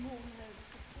entering Mournhold,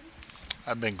 citizen.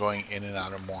 I've been going in and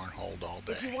out of Mournhold all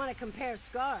If you day. want to compare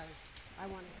scars, I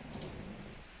want to...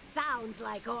 Sounds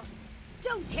like...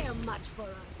 Don't care much for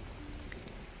her.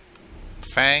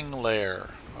 Fang Lair.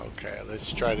 Okay,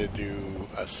 let's try to do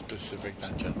a specific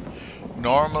dungeon.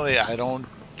 Normally I don't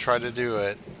try to do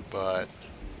it, but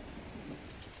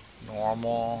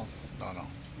normal,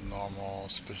 normal,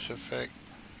 specific,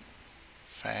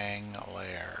 Fang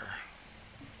Lair.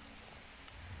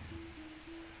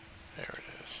 There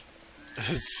it is.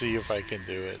 Let's see if I can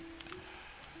do it.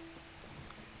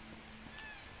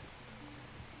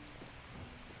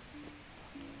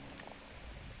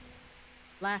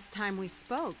 Last time we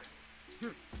spoke.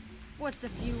 What's a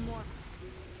few more?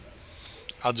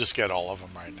 I'll just get all of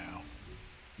them right now.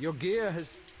 Your gear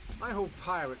has... I hold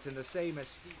pirates in the same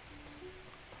esteem.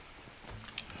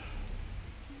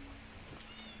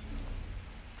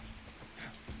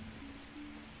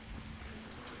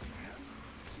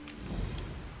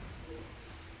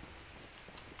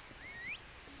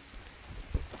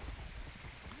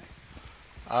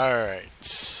 All right.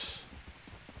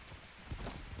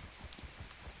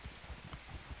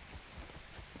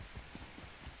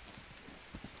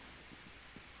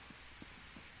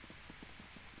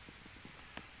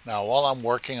 Now, while I'm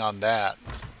working on that,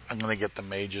 I'm going to get the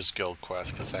Mages Guild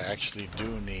quest because I actually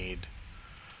do need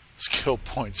skill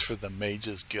points for the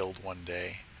Mages Guild one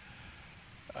day.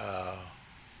 Yeah,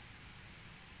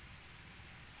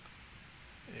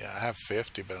 I have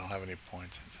 50, but I don't have any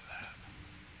points into that.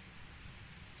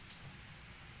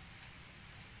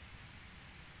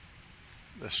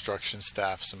 Destruction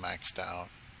Staff's maxed out.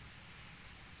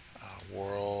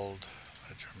 World,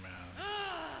 Ledgerman.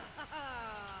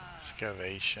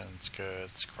 Excavation's good.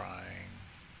 Scrying.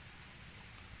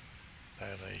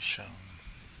 Dilation.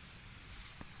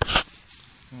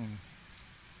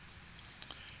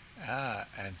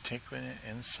 Antiquity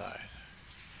Insight.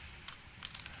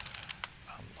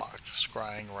 Unlocked.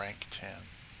 Scrying rank 10.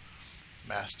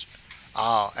 Master.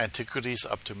 Antiquities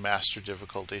up to master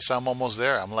difficulty. So I'm almost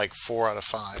there. I'm like 4 out of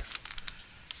 5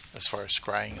 as far as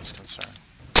scrying is concerned.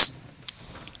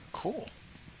 Cool.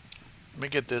 Let me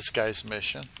get this guy's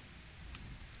mission.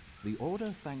 The Order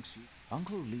thanks you,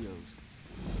 Uncle Leo's.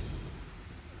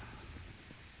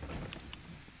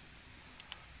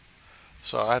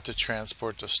 So I have to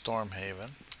transport to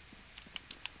Stormhaven.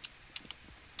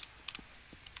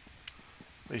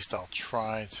 At least I'll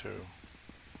try to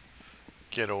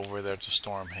get over there to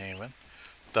Stormhaven.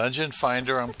 Dungeon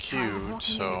Finder, I'm queued,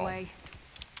 so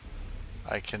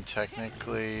I can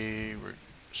technically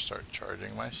start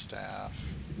charging my staff.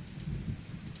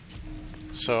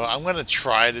 So I'm going to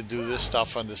try to do this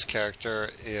stuff on this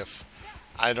character. If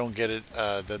I don't get it,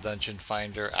 the Dungeon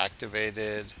Finder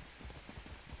activated,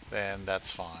 then that's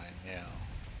fine, you know.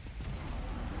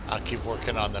 I'll keep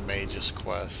working on the Mage's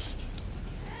quest.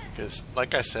 Because,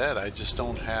 like I said, I just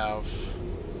don't have...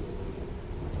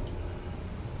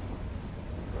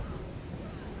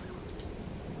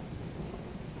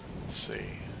 Let's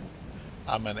see.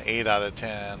 I'm an 8 out of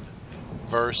 10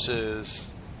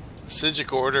 versus...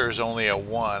 Psijic Order is only a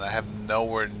 1. I have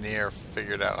nowhere near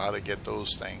figured out how to get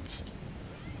those things.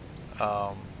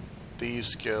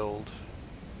 Thieves Guild.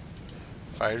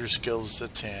 Fighters Guild is a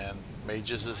 10.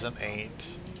 Mages is an 8.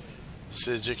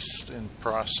 Psigic's in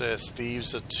process.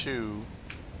 Thieves a 2.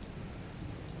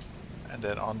 And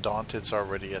then Undaunted's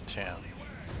already at 10.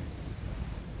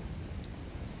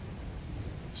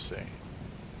 Let's see.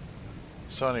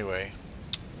 So anyway,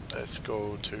 let's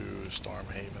go to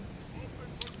Stormhaven.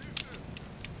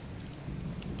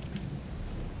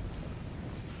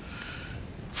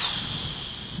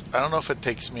 I don't know if it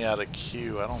takes me out of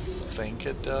queue. I don't think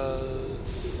it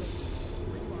does.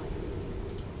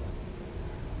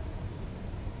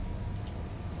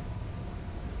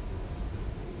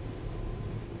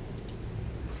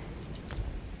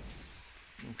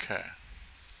 Okay.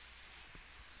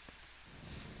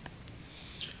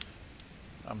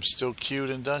 I'm still queued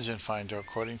in Dungeon Finder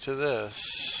according to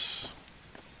this.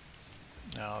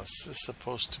 Now this is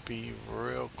supposed to be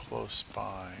real close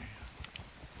by.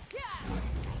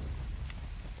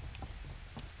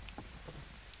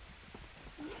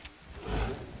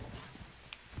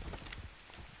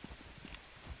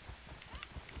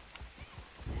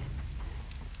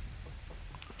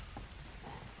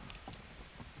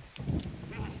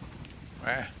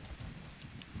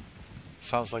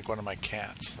 Sounds like one of my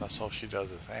cats. That's all she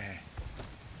does is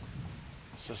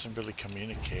doesn't really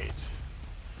communicate.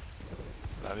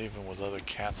 Not even with other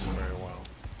cats very well.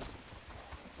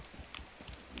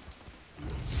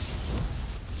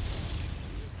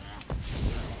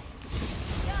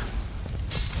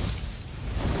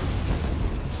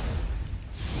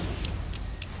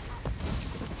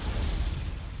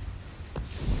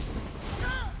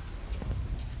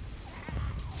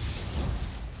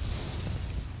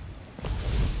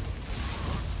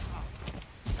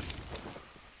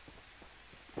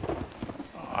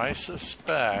 I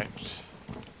suspect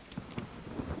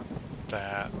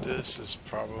that this is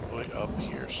probably up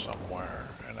here somewhere,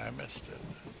 and I missed it.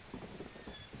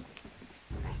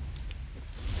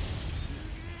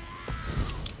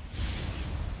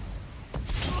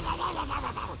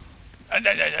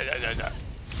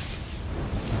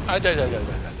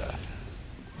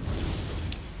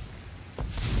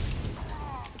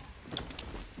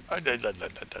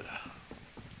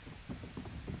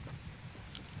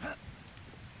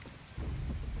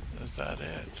 Is that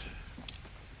it?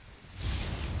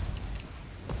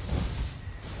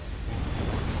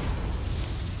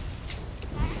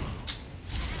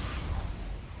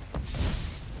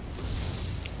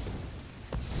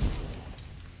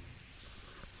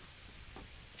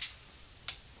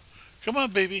 Come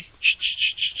on, baby. Shh, shh,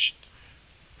 shh, shh, shh.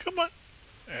 Come on.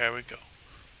 There we go.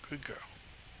 Good girl.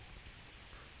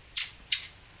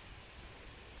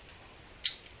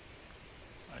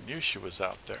 I knew she was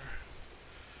out there.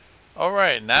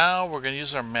 Alright, now we're going to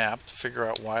use our map to figure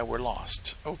out why we're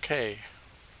lost. Okay.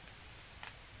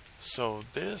 So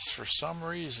this, for some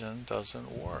reason,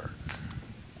 doesn't work.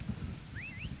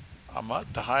 I'm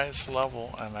at the highest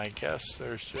level, and I guess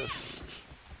there's just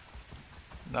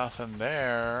nothing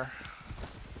there.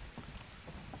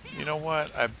 You know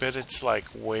what? I bet it's like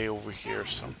way over here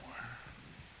somewhere.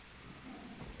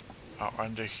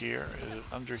 Under here? Is it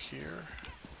under here?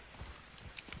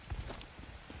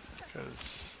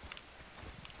 Because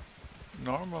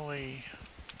normally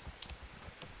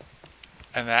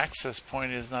an access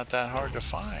point is not that hard to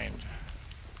find.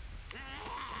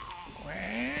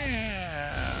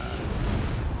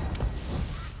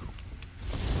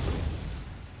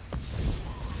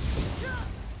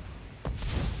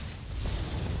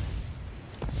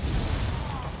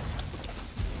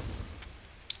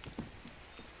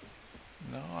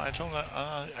 No,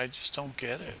 I just don't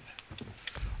get it.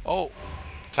 Oh,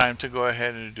 time to go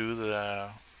ahead and do the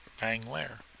Fang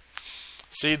Lair.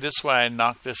 See, this way I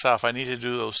knocked this off. I need to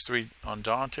do those 3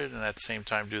 Undaunted and at the same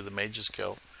time do the Mage's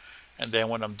Guild. And then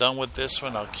when I'm done with this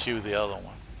one, I'll queue the other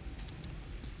one.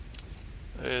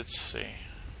 Let's see.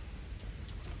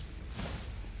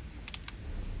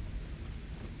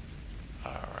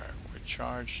 Alright, we're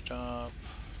charged up.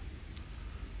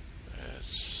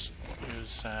 Let's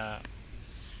use that.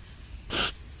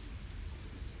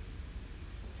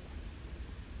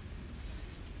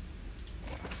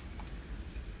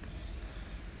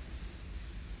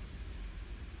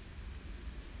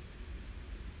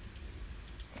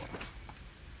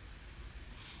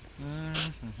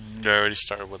 They already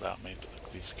started without me. Look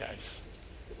at these guys.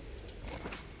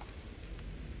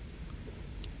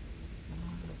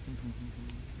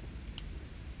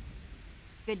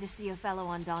 Good to see a fellow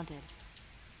Undaunted.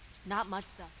 Not much,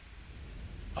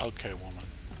 though. Okay, woman.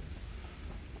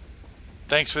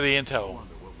 Thanks for the intel.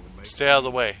 Stay out of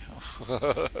the way.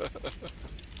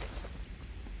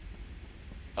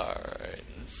 Alright,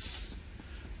 let's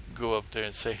go up there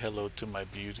and say hello to my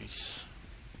beauties.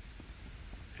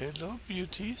 Hello,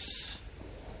 beauties.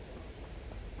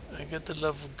 I got the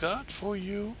love of God for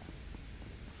you.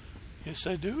 Yes,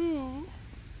 I do.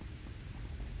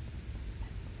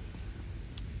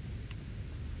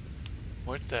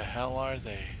 What the hell are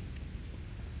they?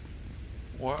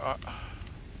 Where are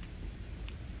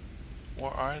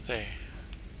they?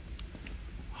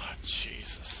 Oh,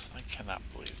 Jesus. I cannot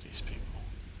believe these people.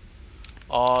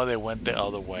 Oh, they went the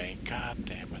other way. God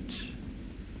damn it.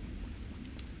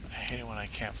 I hate it when I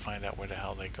can't find out where the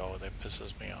hell they go. That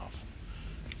pisses me off.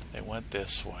 They went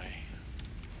this way.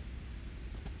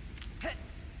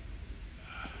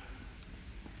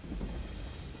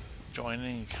 Join the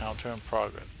encounter in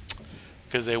progress.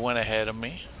 Because they went ahead of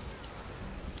me.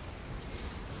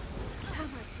 How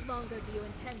much longer do you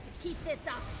intend to keep this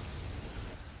up?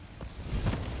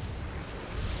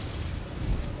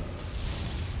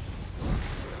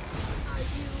 Are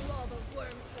you all the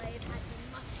worm slave had to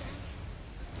muster?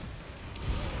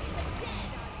 The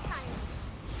dead are silent.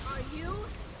 Are you?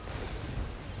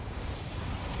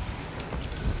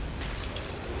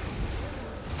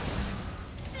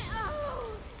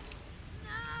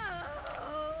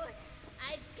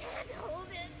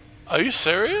 Are you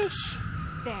serious?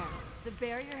 There. The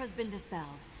barrier has been dispelled.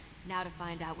 Now to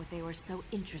find out what they were so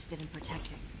interested in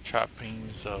protecting.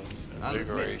 Trappings of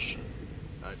invigoration.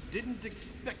 I didn't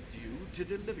expect you to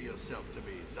deliver yourself to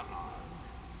me, Zahar. Oh,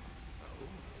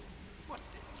 what's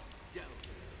this? Delvers.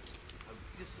 How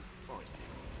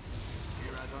disappointing.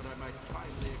 Here I thought I might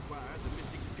finally acquire the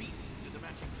missing piece to the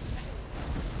magic set.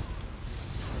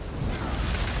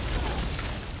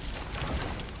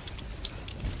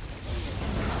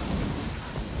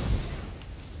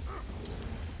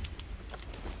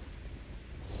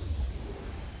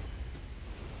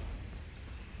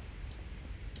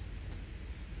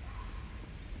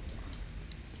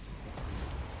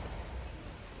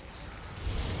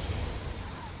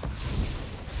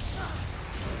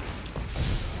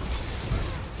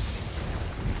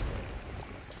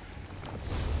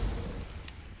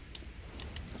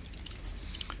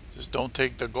 Just don't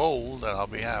take the gold and I'll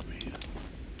be happy.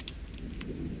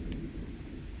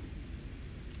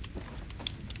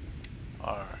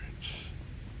 Alright.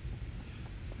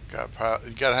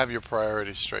 You gotta have your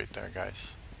priorities straight there,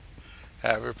 guys.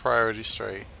 Have your priorities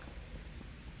straight.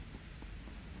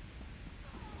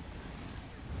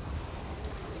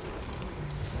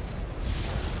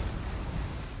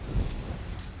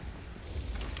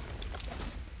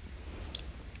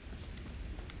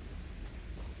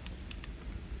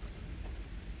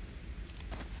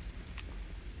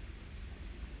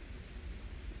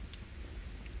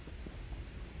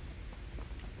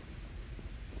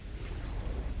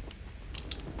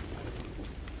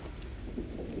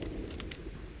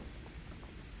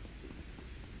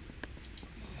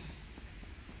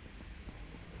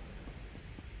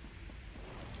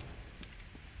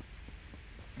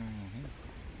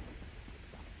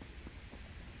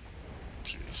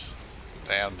 Jeez.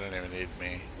 Damn, didn't even need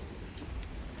me.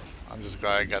 I'm just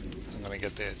glad I'm gonna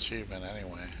get the achievement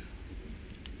anyway.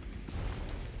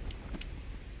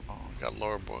 Oh, got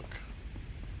lore book.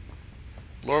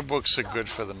 Lore books are good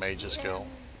for the Mage's Guild.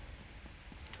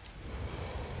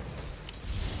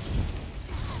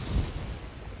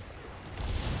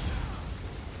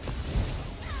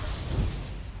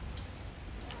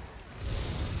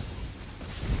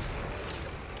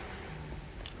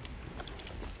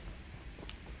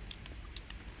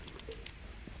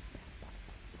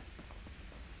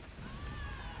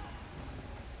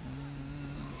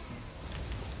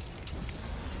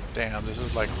 Damn, this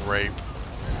is like rape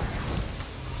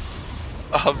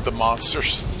of the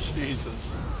monsters.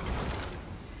 Jesus.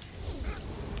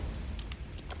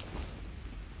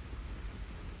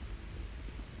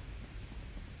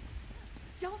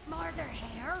 Don't mar their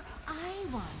hair. I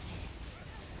want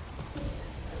it.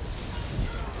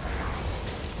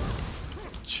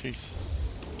 Jeez.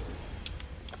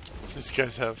 These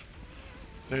guys have...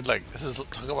 They're like, this is...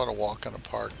 Talk about a walk in the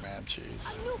park, man.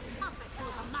 Jeez. A new puppet for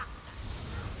the master.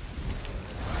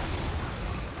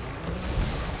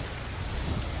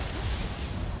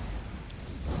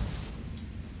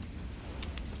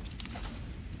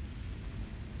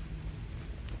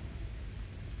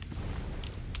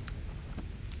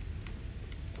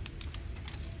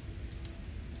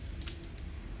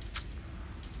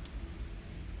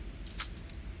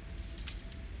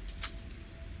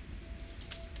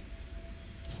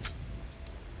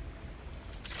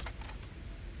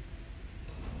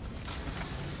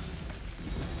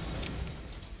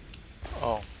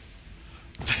 Oh.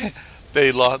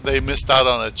 They missed out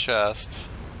on a chest.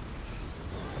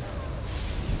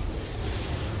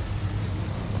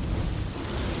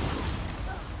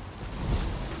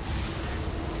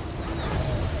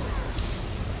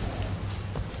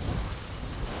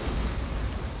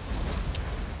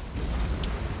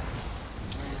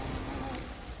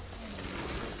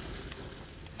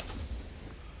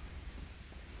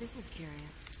 This is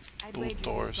curious. I'd Ulthor's wager these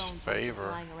bones are just favor.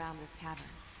 lying around this cavern.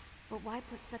 But why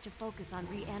put such a focus on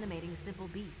reanimating simple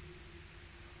beasts?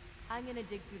 I'm gonna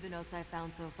dig through the notes I've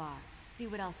found so far. See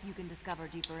what else you can discover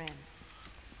deeper in.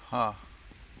 Huh.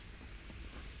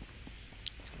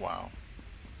 Wow.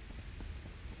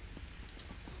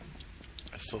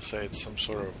 I still say it's some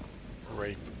sort of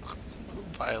rape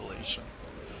violation.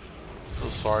 I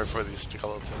feel sorry for these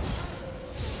skeletons.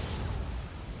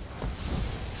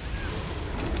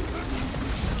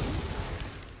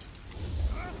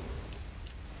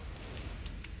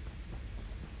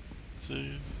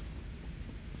 See?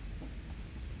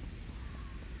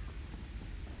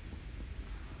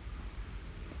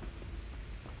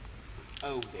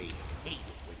 Oh, they hate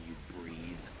it when you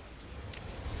breathe.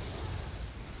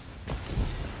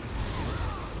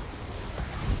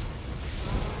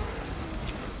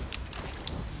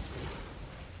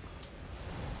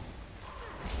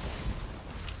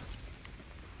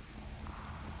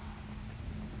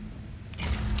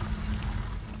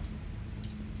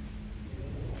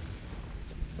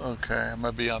 Okay, I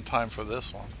might be on time for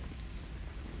this one.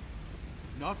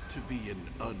 Not to be an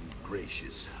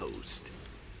ungracious host,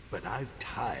 but I've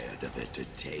tired of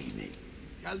entertaining.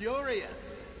 Galurian,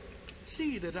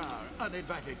 see that our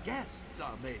uninvited guests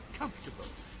are made comfortable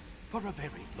for a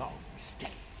very long stay.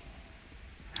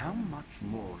 How much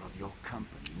more of your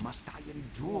company must I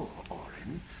endure,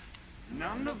 Orin?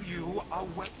 None of you are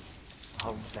well.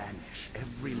 I'll banish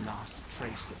every last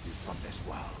trace of you from this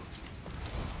world.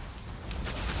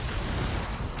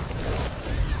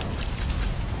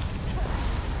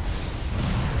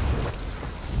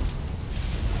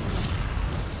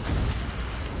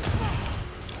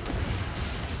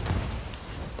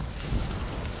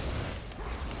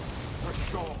 For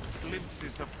sure,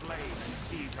 glimpses the flame and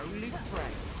sees only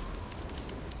prey.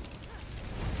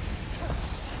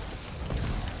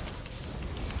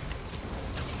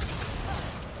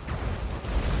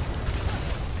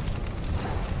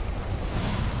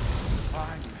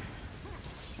 Finally,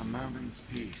 a moment's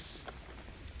peace.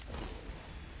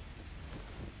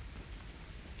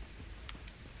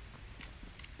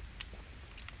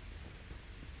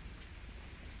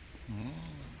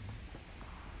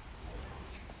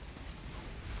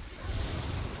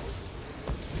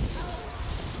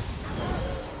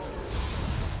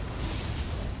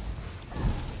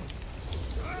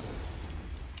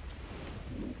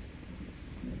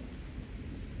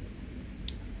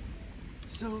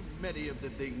 So many of the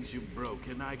things you've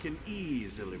broken I can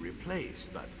easily replace,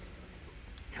 but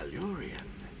Galurian,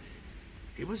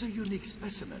 he was a unique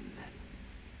specimen.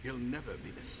 He'll never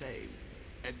be the same.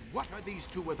 And what are these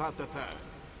two without the third?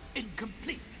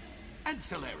 Incomplete,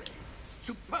 ancillary,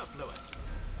 superfluous.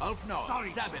 Ulfnor, Sorry.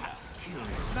 Sabina,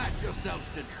 smash yourselves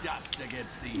to dust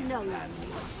against these No,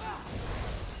 landlords.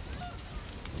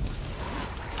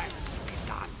 Has to be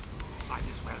done. Might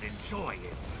as well enjoy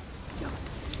it. Don't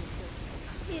say it.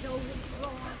 It only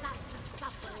roars after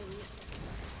suffering.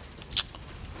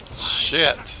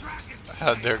 Shit.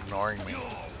 They're ignoring me.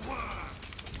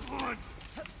 Good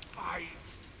fight.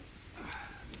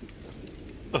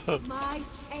 My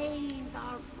chains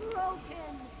are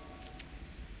broken.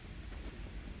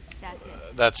 That's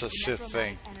it. That's a The Sith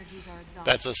necromantic thing. energies are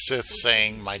exhausted. That's a Sith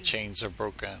saying my chains are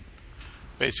broken.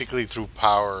 Basically, through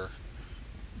power,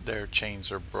 their chains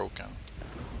are broken.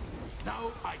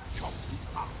 Now I chop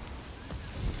you up.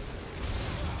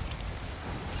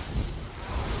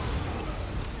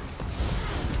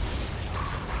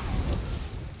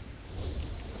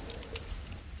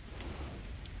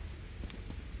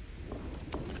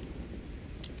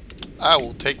 I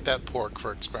will take that pork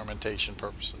for experimentation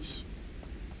purposes.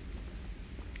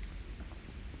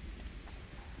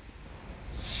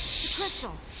 The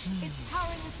crystal! It's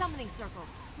powering the summoning circle.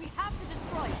 We have to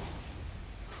destroy it.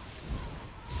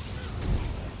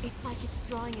 It's like it's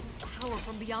drawing its power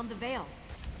from beyond the veil.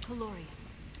 Calorian,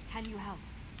 can you help?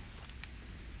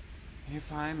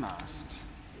 If I must.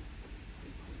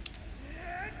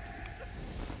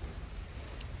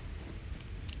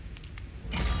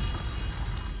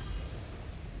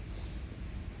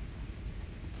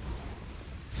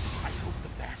 I hope the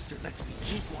bastard lets me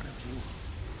keep one of you.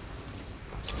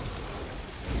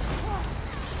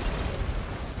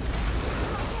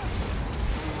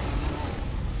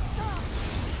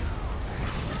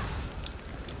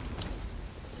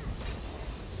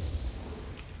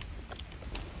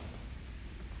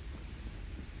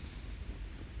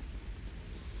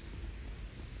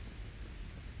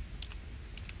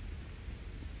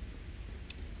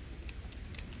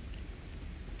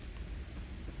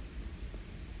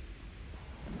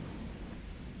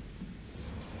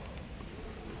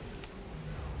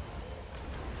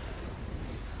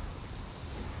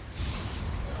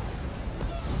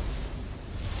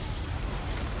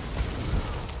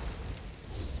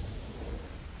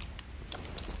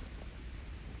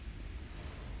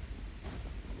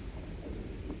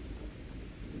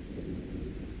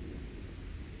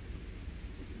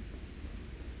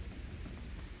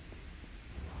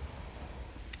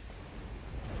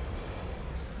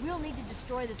 need to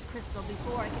destroy this crystal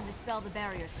before I can dispel the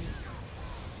barrier seal.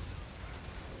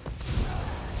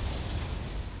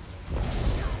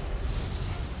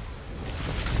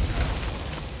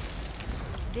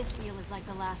 This seal is like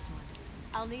the last one.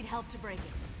 I'll need help to break it.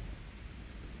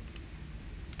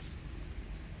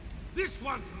 This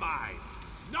one's mine!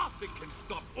 Nothing can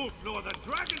stop Ulfnor the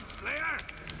Dragon Slayer!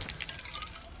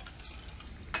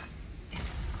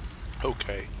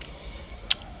 Okay.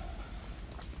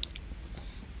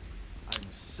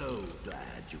 I'm so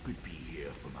glad you could be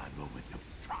here for my moment of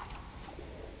triumph.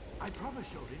 I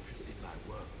promise your interest in my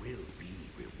work will be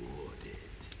rewarded.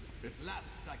 At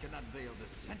last I can unveil the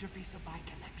centerpiece of my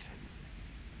collection.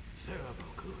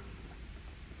 Thermocun.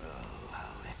 Oh,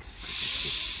 how exquisite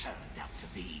this turned out to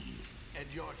be. And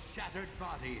your shattered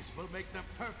bodies will make the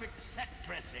perfect set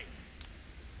dressing.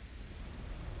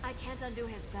 I can't undo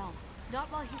his spell. Not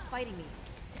while he's fighting me.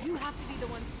 You have to be the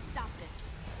ones to stop this.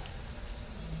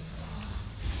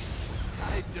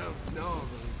 I don't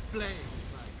normally blame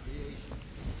my creation.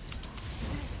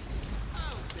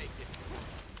 I'll make it.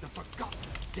 The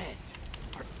forgotten dead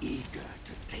are eager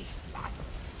to taste life.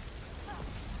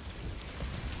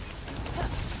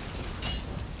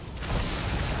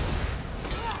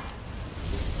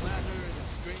 Ladder and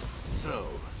string. So,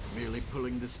 merely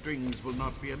pulling the strings will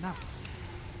not be enough.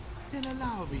 Then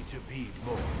allow me to be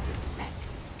more direct.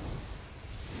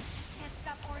 Can't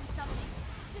stop Orin summoning.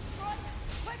 Destroy him,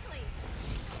 quickly!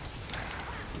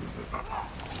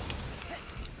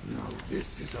 Now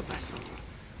this is a vessel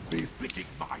befitting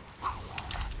my power.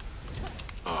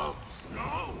 Of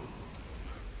snow.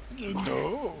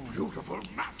 No. Beautiful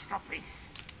masterpiece.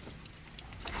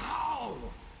 How?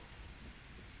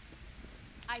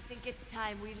 I think it's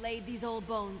time we laid these old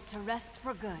bones to rest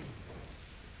for good.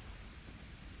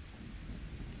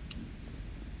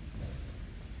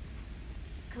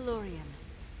 Kalurian,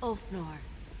 Ulfnor,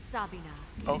 Sabina.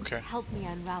 Okay. Help me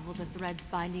unravel the threads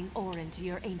binding Orin to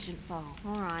your ancient foe.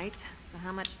 All right. So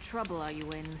how much trouble are you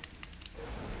in?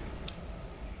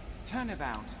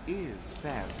 Turnabout is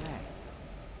fair play.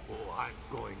 Oh, I'm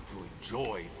going to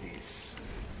enjoy this.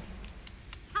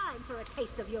 Time for a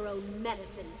taste of your own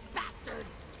medicine, bastard!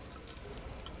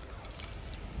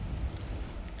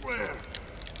 Where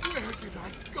did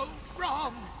I go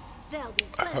wrong? There'll be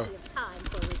plenty of time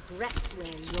for regrets where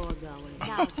you're going.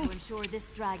 Now to ensure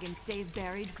this dragon stays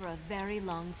buried for a very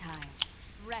long time.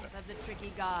 Breath of the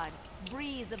tricky god,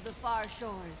 breeze of the far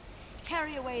shores.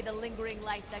 Carry away the lingering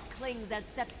life that clings as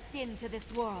Sep's skin to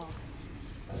this world.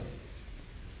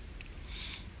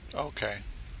 Okay.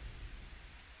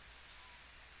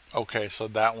 Okay, so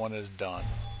that one is done.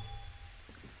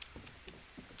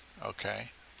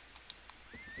 Okay.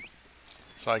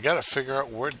 So I gotta figure out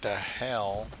where the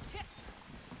hell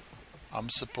I'm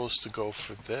supposed to go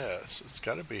for this. It's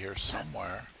gotta be here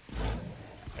somewhere.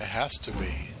 It has to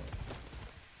be.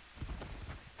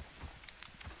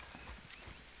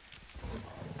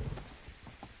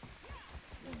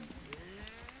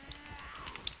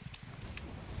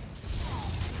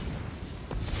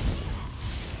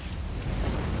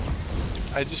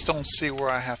 I just don't see where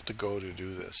I have to go to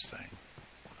do this thing.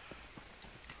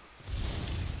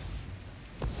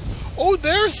 Oh,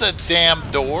 there's a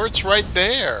damn door. It's right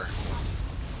there.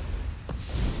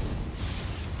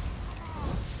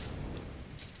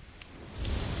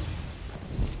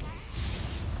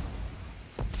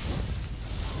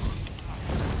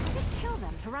 Just kill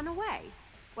them to run away.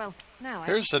 Well, now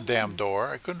Here's the damn door.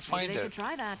 I couldn't find maybe they it. should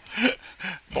try that.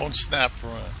 Bone Snap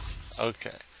ruins.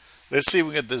 Okay. Let's see if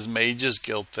we get this Mage's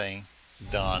Guild thing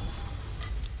done.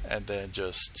 And then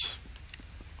just,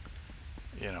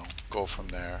 you know, go from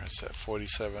there. It's at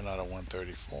 47 out of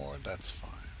 134. That's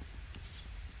fine.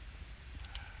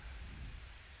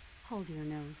 Hold your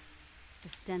nose. The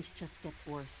stench just gets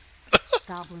worse.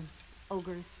 Goblins,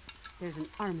 ogres, there's an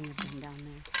army of them down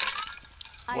there.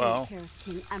 I don't care if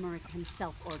King Emmerich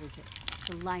himself orders it.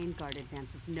 The Lion Guard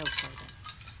advances no further.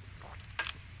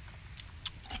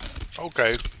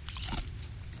 Okay.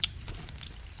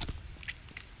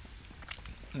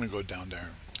 I'm gonna go down there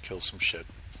and kill some shit.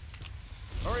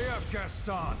 Hurry up,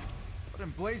 Gaston! What in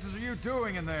blazes are you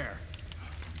doing in there?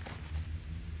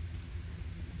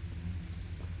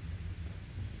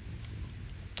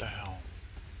 The hell?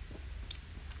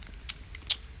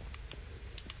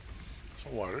 It's a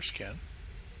water skin.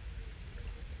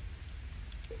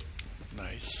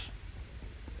 Nice.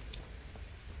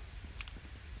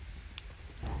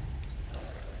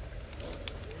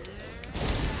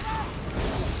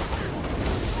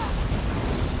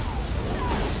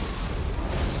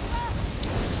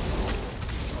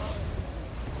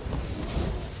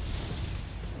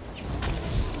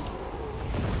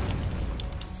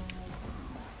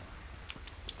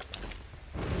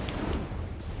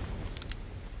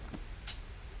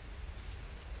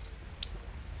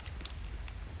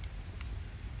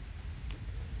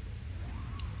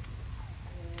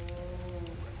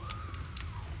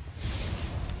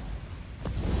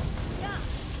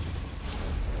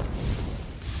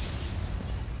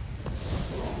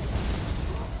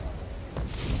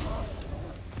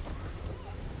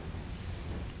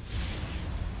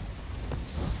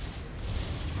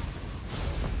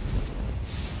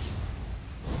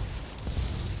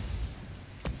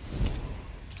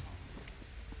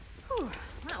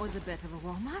 was a bit of a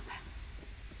warm-up.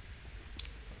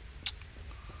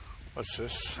 What's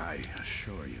this? I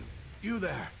assure you. You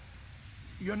there.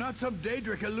 You're not some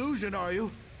Daedric illusion, are you?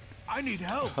 I need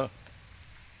help.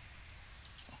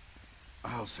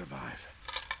 I'll survive.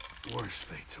 Worse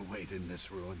fates await in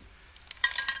this ruin.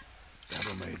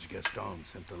 Battle Mage Gaston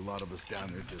sent a lot of us down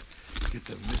here to get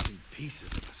the missing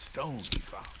pieces of the stone he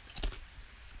found.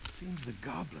 Seems the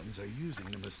goblins are using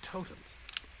them as totems.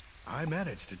 I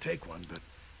managed to take one, but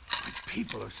my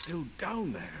people are still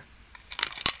down there.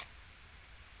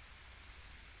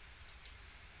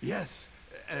 Yes,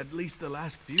 at least the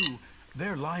last few.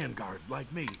 They're Lion Guard,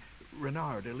 like me.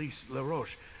 Renard, Elise,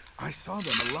 LaRoche. I saw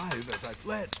them alive as I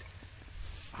fled.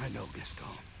 I know Gaston.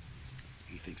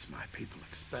 He thinks my people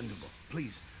expendable.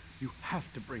 Please, you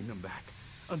have to bring them back.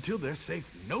 Until they're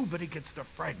safe, nobody gets the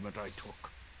fragment I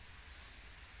took.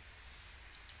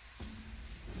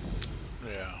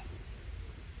 Yeah.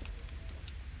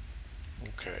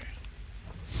 Okay.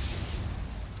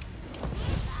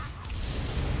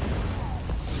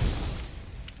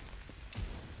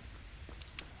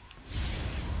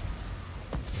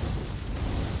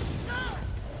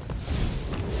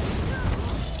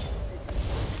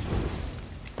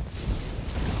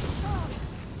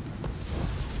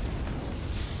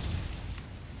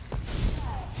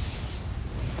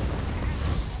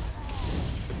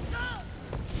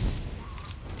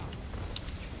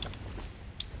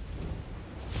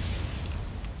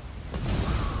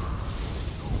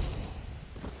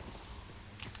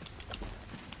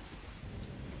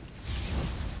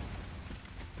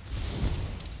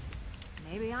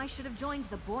 Maybe I should have joined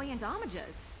the buoyant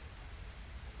homages.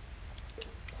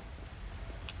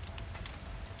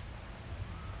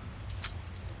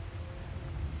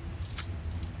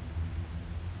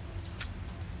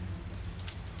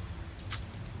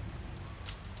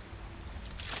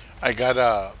 I got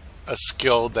a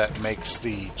skill that makes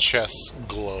the chest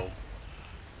glow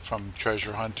from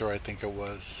Treasure Hunter, I think it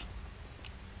was.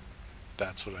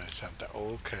 That's what I said.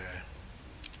 Okay.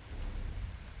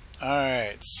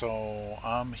 Alright, so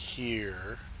I'm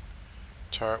here.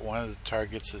 One of the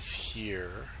targets is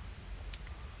here.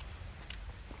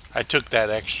 I took that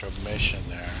extra mission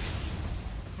there.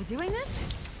 We're doing this?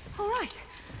 Alright,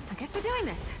 I guess we're doing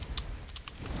this.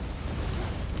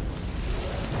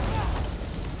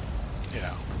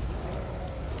 Yeah.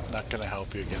 Not gonna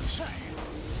help you against me.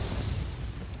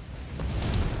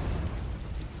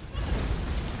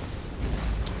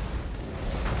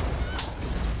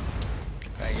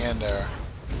 Hang in there.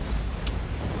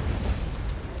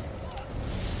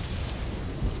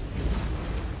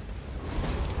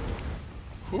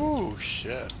 Ooh,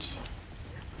 shit.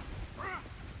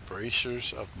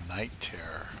 Bracers of Night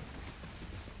Terror.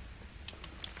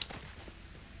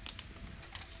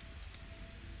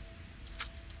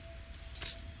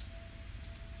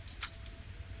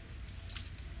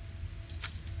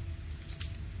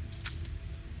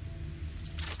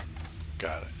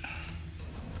 Got it.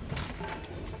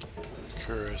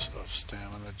 Curse of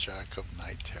Stamina, Jack of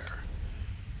Night Terror.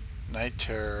 Night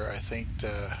Terror, I think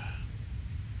the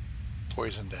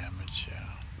poison damage,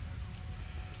 yeah.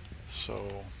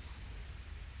 So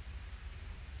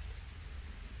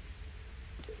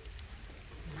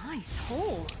nice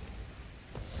hole.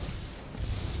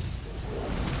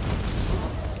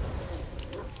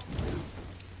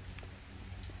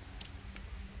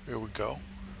 here we go.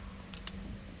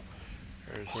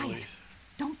 There's Quiet.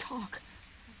 Don't talk.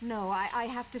 No, I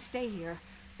have to stay here.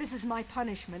 This is my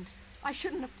punishment. I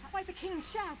shouldn't have... By the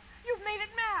king's shaft! You've made it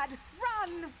mad!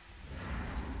 Run!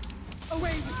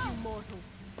 Away with you, mortal.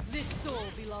 This soul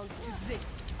belongs to this.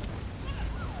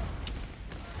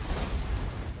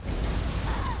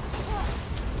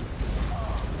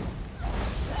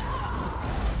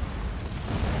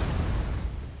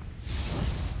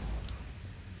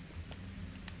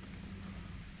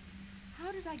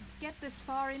 How did I get this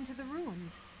far into the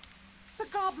ruins? The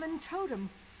goblin totem.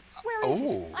 Where is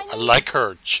it? I I like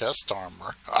her chest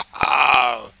armor.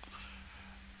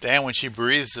 Damn, when she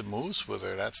breathes, it moves with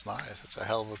her. That's nice. That's a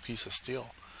hell of a piece of steel.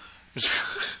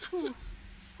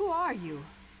 Who are you?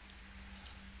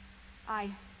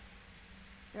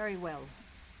 Very well.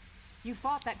 You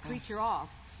fought that creature off,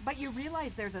 but you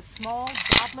realize there's a small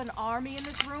goblin army in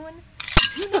this ruin?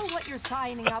 You know what you're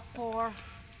signing up for?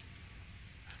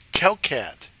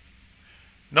 Kelcat.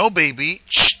 No, baby.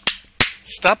 Shh.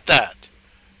 Stop that.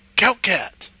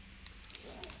 Kelcat.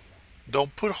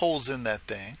 Don't put holes in that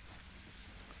thing.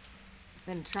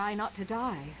 Then try not to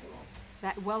die.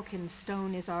 That Welkin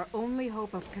stone is our only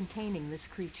hope of containing this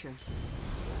creature.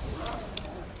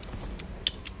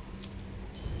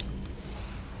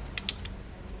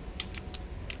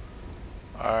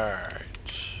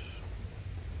 Alright.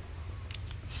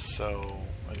 So,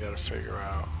 I gotta figure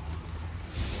out.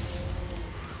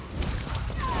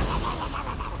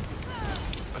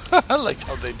 I like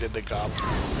how they did the goblin.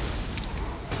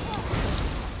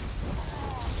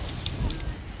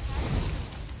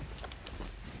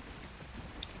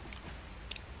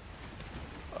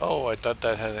 Oh, I thought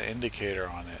that had an indicator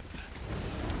on it.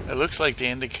 It looks like the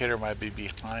indicator might be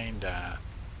behind that.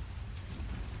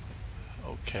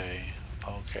 Okay.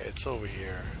 Okay, it's over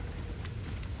here.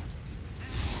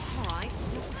 Alright,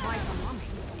 not quite for mummy.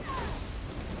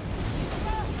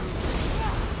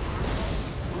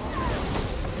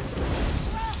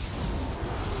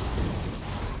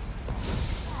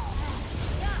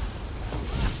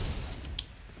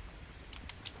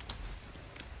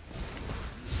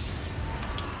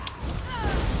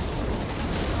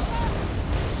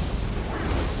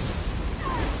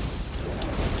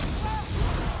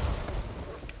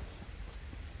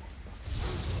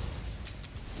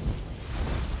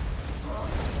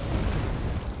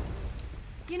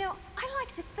 You know, I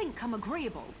like to think I'm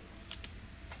agreeable.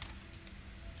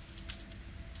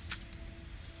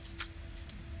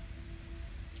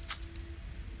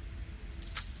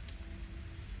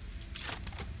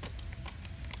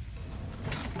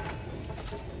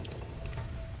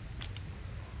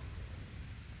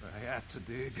 I have to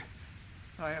dig.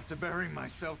 I have to bury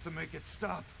myself to make it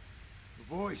stop. The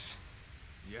voice.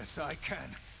 Yes, I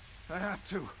can. I have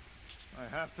to. I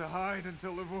have to hide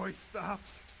until the voice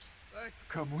stops. I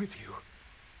come with you.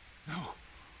 No.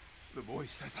 The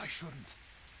voice says I shouldn't.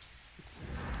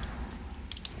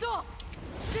 Stop!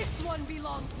 This one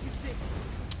belongs to Zix.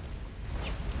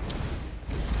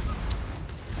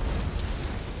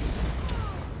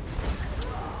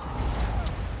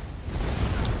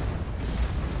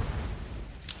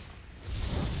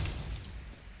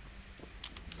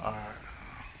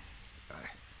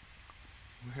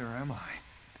 Where am I?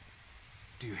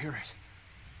 Do you hear it?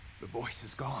 The voice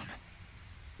is gone.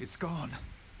 It's gone.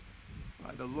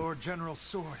 By the Lord General's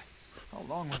sword. How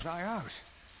long was I out?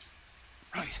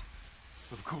 Right.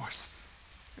 Of course.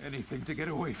 Anything to get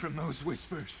away from those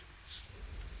whispers.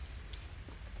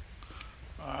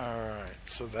 Alright,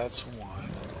 so that's one.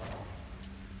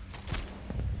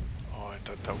 Oh, I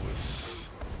thought that was...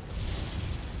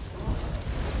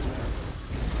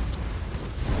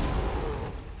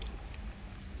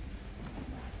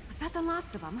 Was that the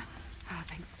last of them? Oh,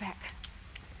 thank feck.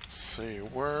 Let's see,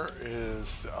 where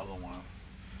is the other one?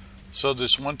 So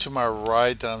there's one to my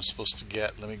right that I'm supposed to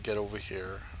get. Let me get over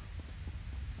here.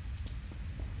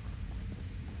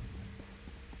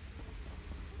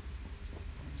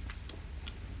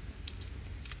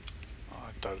 Oh,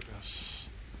 I thought it was...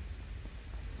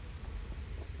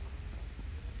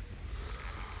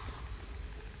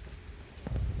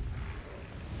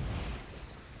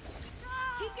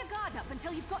 Keep your guard up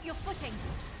until you've got your footing.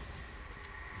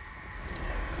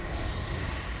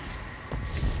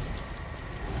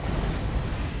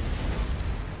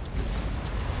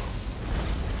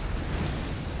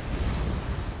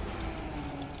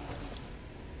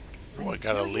 Oh, I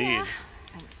got a lead.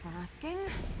 Thanks for asking.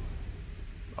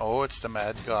 Oh, it's the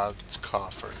Mad God's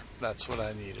coffer. That's what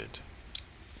I needed.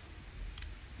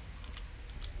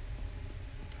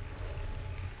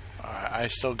 I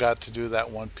still got to do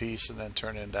that one piece and then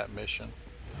turn in that mission.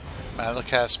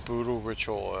 Malakast Brutal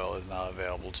Ritual Oil is now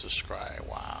available to scry.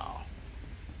 Wow.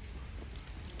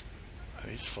 Are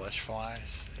these flesh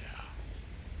flies? Yeah.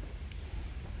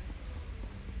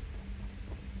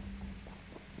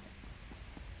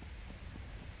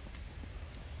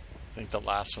 I think the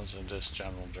last one's in this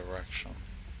general direction.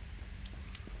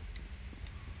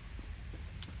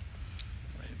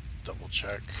 Let me double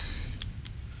check.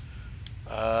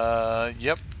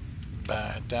 Yep.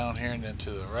 Down here and then to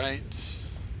the right.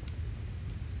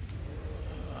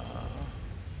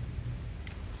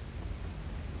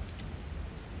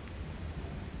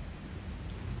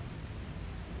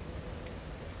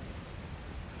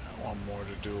 One more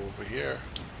to do over here.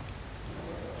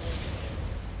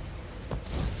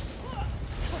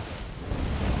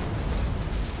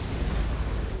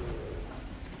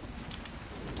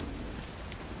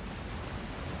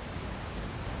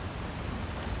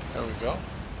 There we go.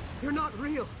 You're not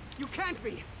real. You can't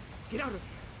be. Get out of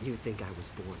here. You think I was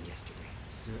born yesterday?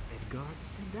 Sir Edgar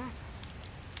said that?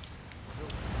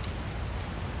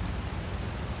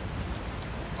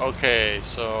 Okay,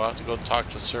 so I have to go talk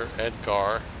to Sir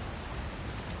Edgar.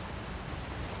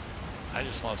 I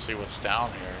just want to see what's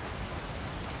down here.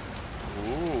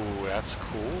 Ooh, that's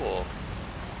cool.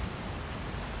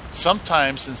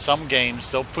 Sometimes in some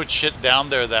games they'll put shit down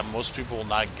there that most people will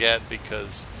not get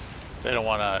because they don't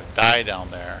want to die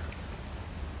down there.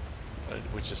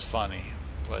 which is funny.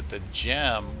 But the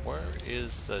gem, where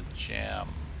is the gem?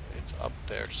 It's up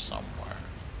there somewhere.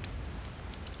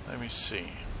 Let me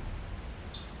see.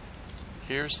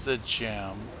 Here's the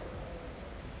gem.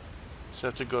 So I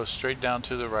have to go straight down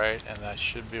to the right, and that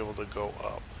should be able to go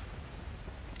up.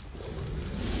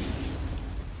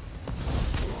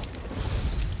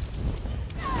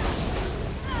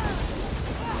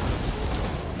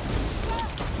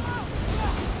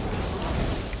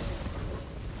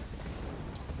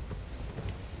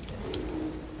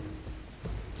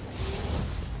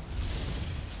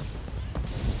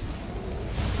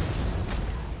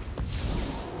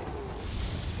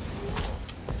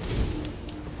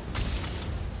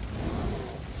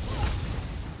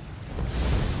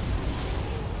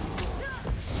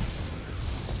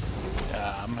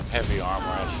 Heavy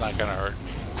armor, it's not gonna hurt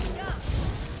me.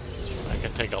 I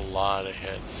can take a lot of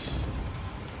hits.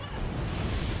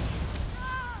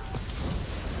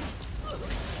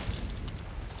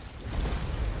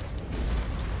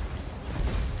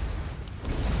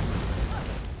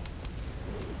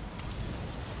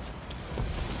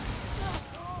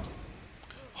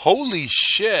 Holy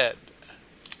shit!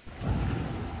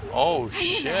 Oh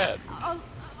shit!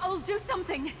 I'll do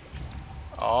something.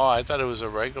 Oh, I thought it was a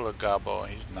regular gobbo.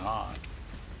 He's not.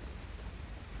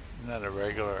 He's not a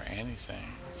regular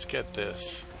anything. Let's get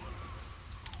this.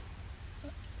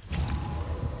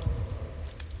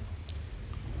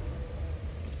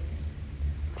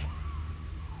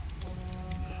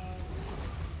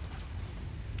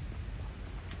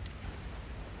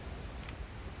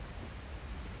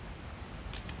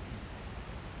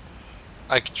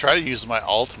 I could try to use my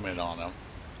ultimate on him.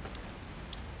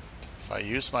 If I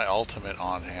use my ultimate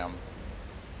on him.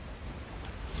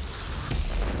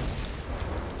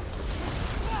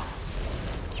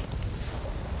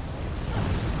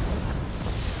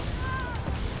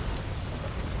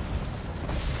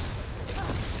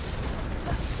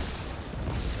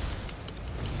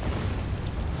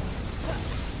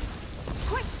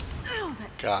 Quick! Ow,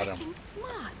 that Got him.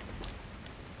 Smarts.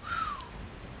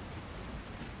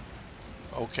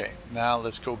 Okay, now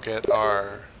let's go get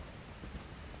our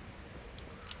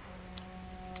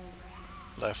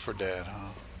Left 4 Dead, huh?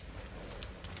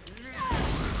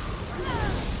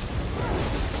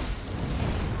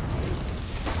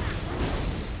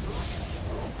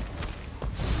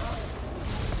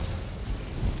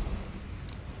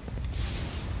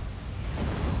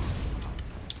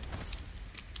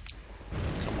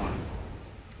 Come on.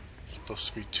 It's supposed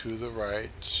to be to the right,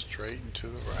 straight and to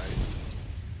the right.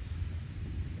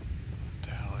 What the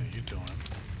hell are you doing?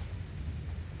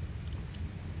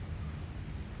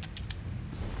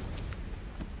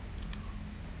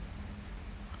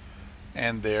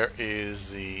 And there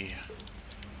is the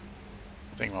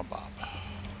thingamabob.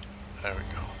 There we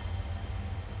go.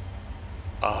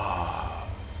 Ah.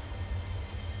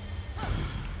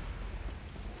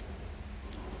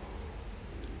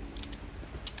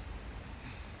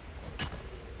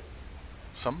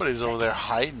 Somebody's over there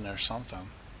hiding or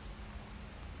something.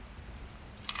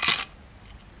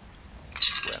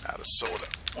 Ran out of soda.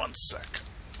 1 sec.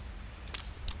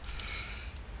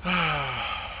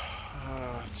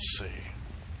 Let's see.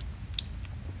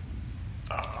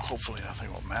 Hopefully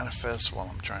nothing will manifest while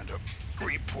I'm trying to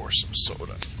re-pour some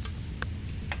soda.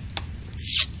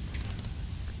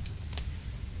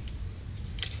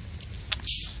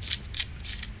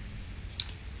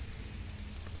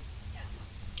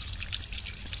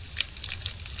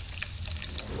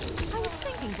 I was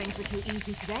thinking things were too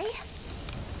easy today.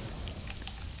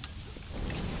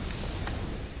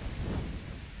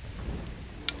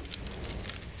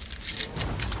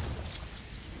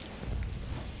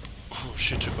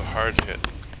 She took a hard hit.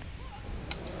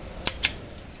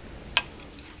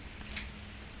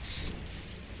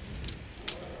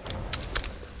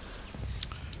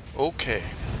 Okay.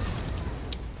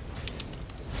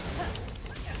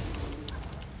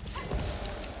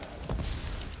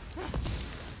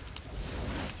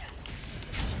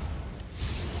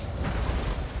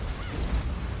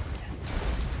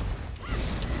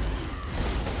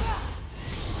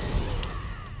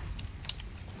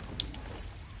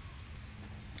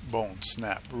 Bone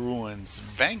Snap Ruins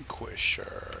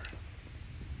Vanquisher.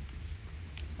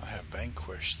 I have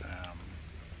vanquished them.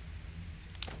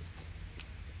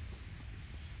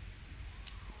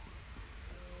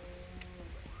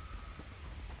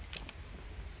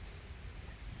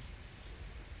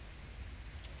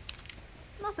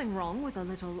 Nothing wrong with a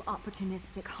little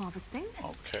opportunistic harvesting.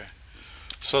 Okay.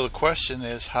 So the question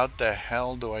is, how the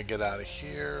hell do I get out of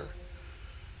here?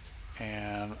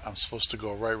 And I'm supposed to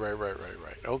go right.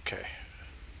 Okay.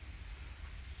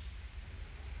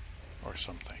 Or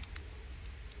something.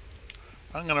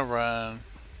 I'm gonna run.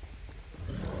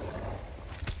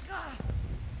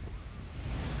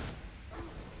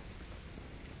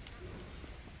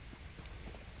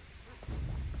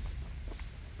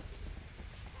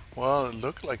 Well, it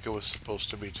looked like it was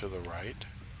supposed to be to the right.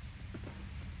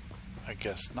 I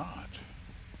guess not.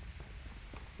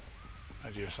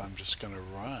 I guess I'm just gonna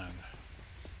run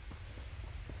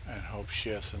and hope she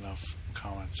has enough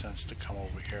common sense to come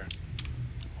over here.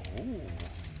 Ooh.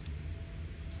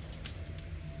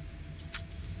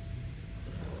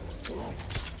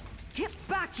 Get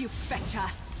back, you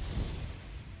fetcher!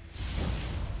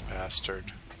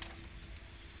 Bastard.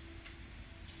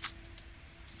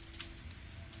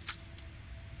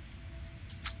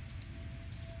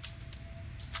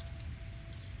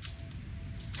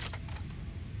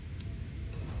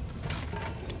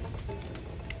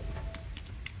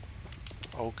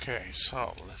 Okay,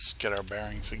 so let's get our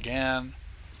bearings again.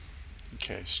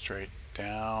 Okay, straight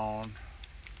down.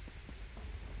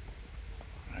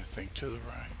 I think to the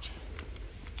right.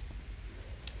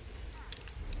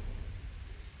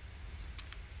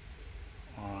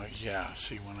 Yeah,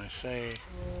 see, when I say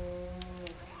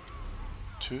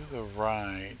to the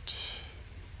right,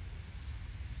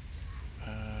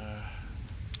 well,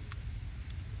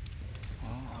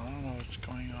 I don't know what's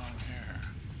going on here.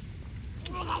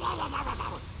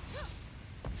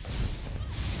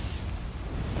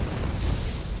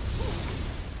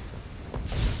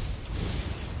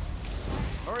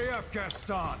 Hurry up,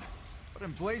 Gaston! What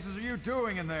in blazes are you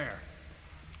doing in there?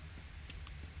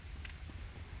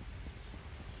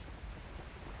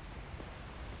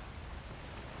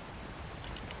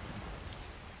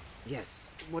 Yes,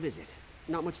 what is it?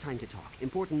 Not much time to talk.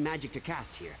 Important magic to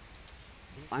cast here.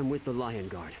 I'm with the Lion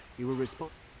Guard. You will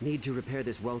respond. Need to repair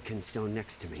this Welkin stone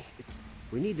next to me.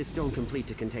 We need the stone complete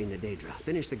to contain the Daedra.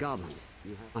 Finish the goblins.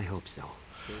 I hope so.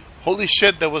 Holy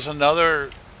shit, there was another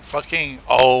fucking...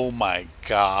 Oh my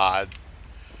god.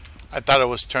 I thought it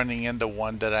was turning into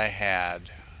one that I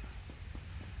had.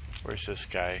 Where's this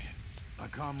guy? My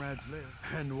comrades live.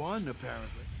 And one,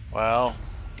 apparently. Well,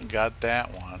 got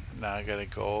that one. Now I gotta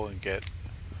go and get...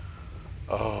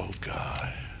 Oh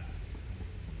god.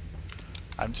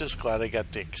 I'm just glad I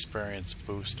got the experience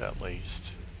boost at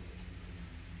least.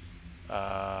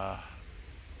 Oh,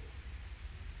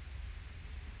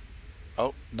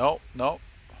 no, no.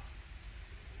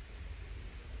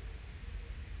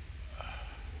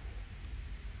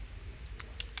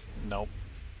 Nope.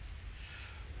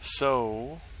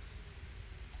 So...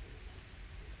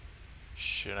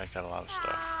 Shit, I got a lot of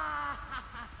stuff.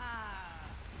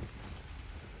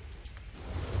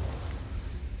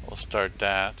 We'll start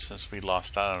that since we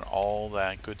lost out on all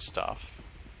that good stuff.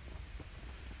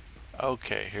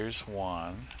 Okay, here's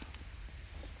one.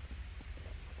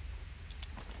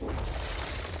 There's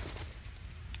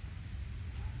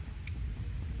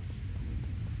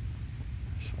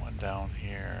one down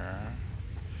here.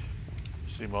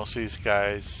 See, most of these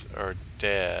guys are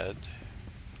dead.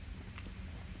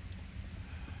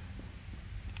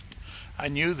 I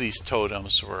knew these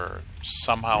totems were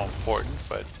somehow important,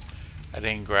 but I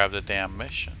didn't grab the damn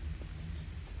mission.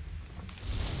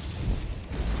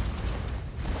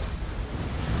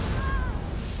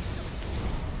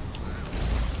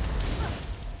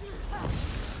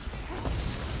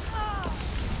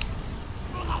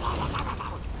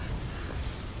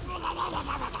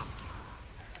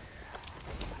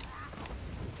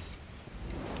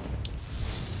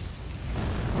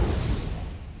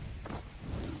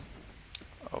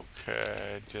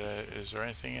 Okay, is there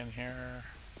anything in here?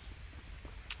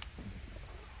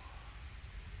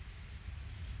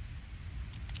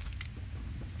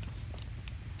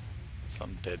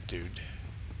 Some dead dude.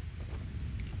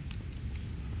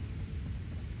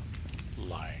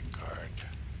 Lion Guard.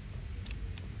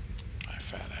 My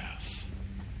fat ass.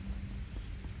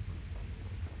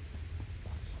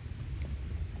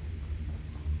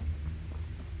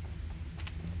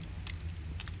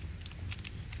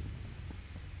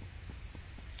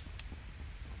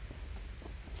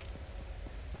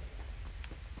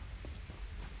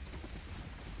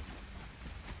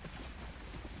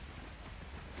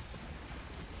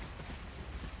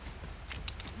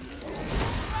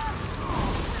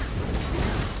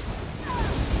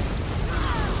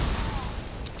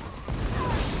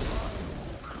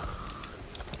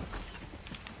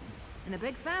 In a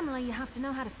big family, you have to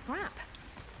know how to scrap.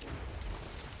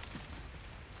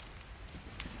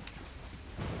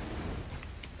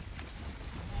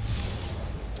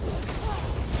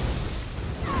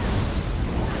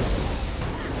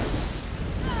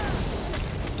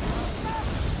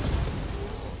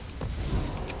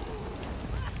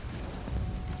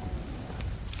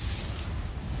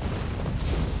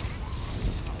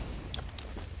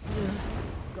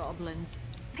 goblins.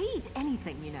 They eat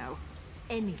anything, you know.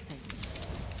 Anything.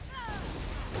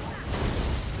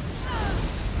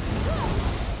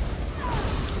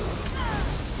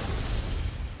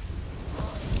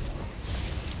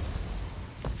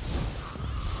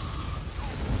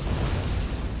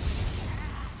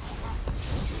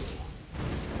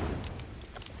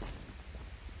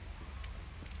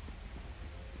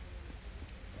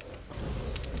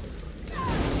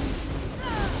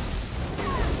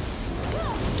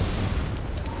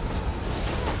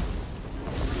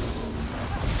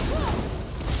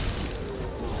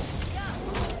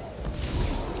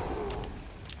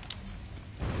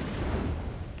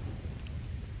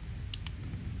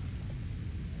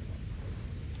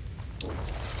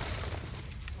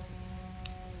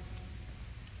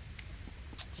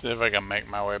 See if I can make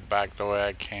my way back the way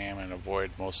I came and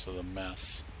avoid most of the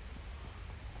mess.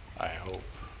 I hope.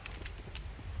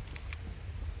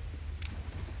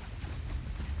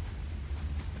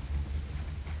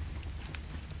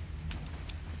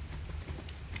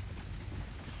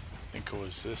 I think it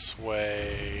was this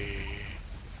way.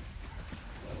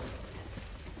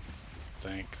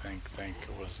 Think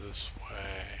it was this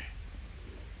way.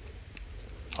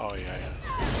 Oh yeah.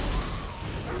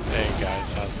 Hey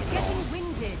guys, how's it going? Getting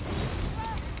winded.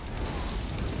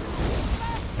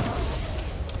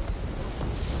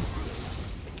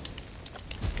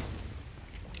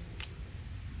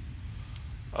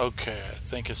 Okay, I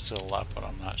think it's to the left, but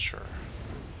I'm not sure.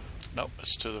 Nope,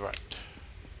 it's to the right.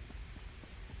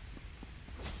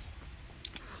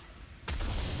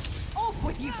 Off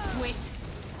with you, Squid!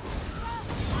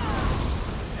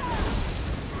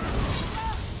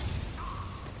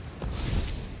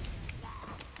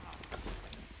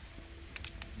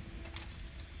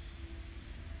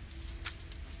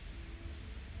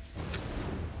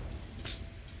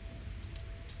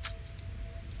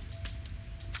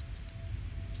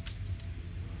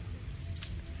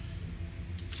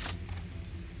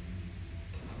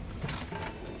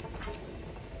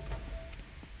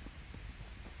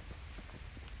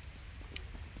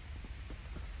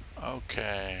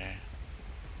 Okay.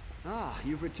 Ah,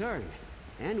 you've returned.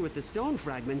 And with the stone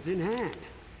fragments in hand.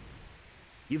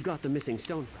 You've got the missing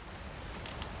stone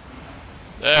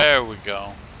fragments. There we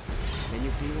go. Can you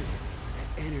feel it?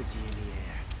 That energy in the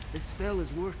air. The spell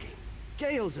is working.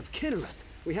 Gales of Kinnereth.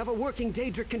 We have a working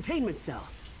Daedric containment cell.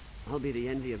 I'll be the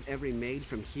envy of every maid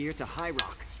from here to High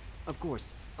Rock. Of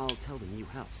course, I'll tell them you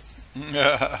helped.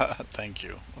 Thank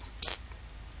you.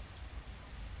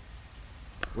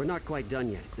 We're not quite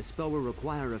done yet. The spell will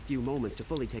require a few moments to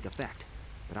fully take effect,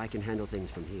 but I can handle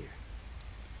things from here.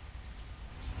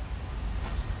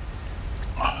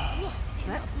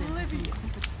 That's oblivion.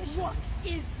 What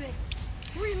is this?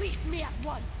 Release me at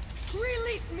once.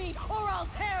 Release me, or I'll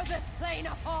tear this plane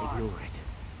apart. Ignore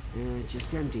it.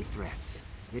 Just empty threats.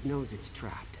 It knows it's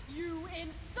trapped. You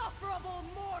insufferable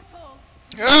mortals!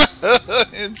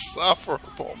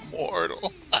 Insufferable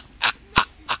mortal.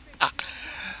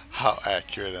 How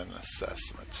accurate an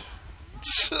assessment.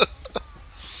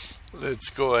 Let's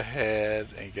go ahead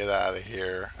and get out of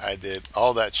here. I did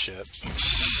all that shit.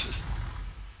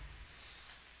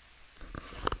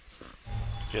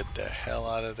 Get the hell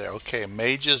out of there. Okay,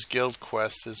 Mage's Guild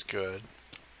quest is good.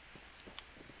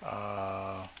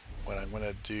 What I'm going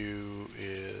to do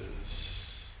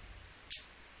is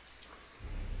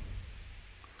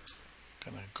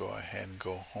going to go ahead and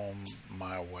go home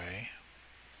my way.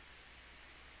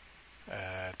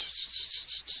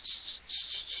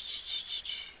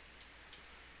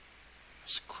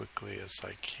 As quickly as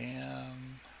I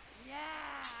can.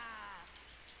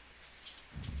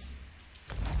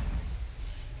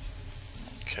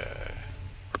 Okay.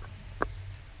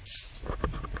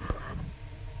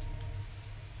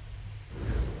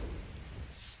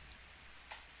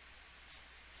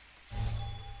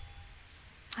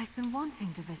 I've been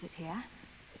wanting to visit here.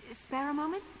 Spare a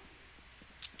moment?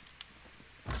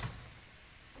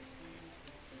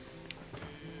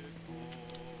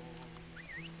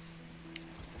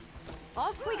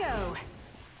 Off we go!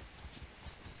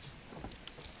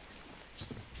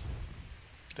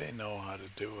 They know how to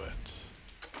do it.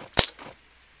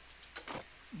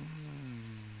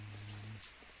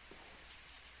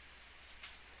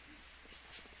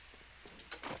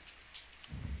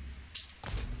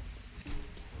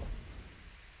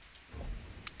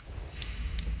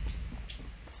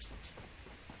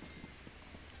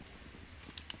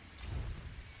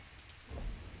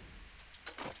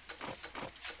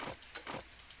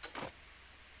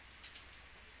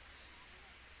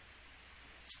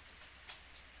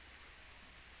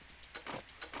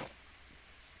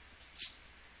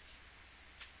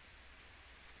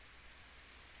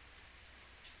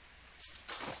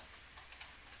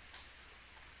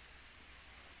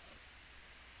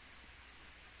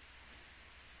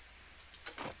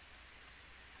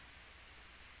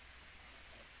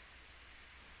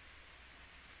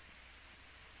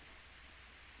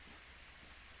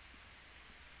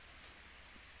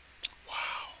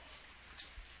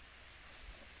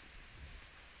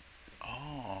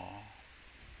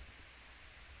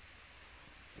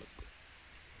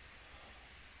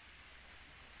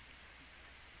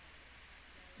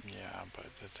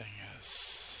 thing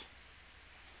is.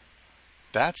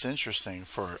 That's interesting.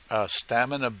 For a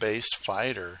stamina-based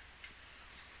fighter,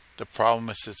 the problem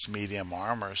is it's medium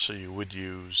armor, so you would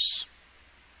use,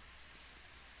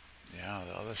 yeah,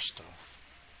 the other stuff.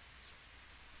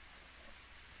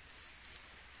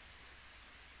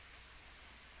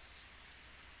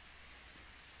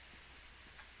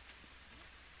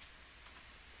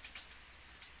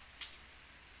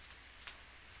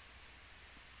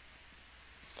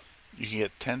 You can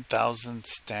get 10,000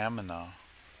 stamina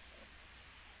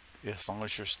as long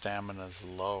as your stamina is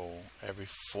low.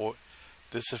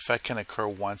 This effect can occur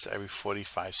once every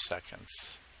 45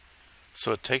 seconds.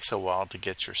 So it takes a while to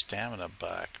get your stamina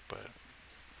back, but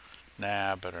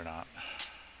nah, better not.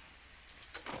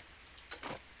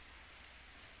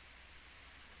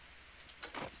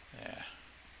 Yeah.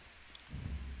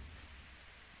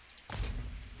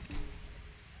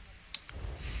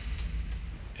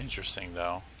 Interesting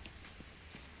though.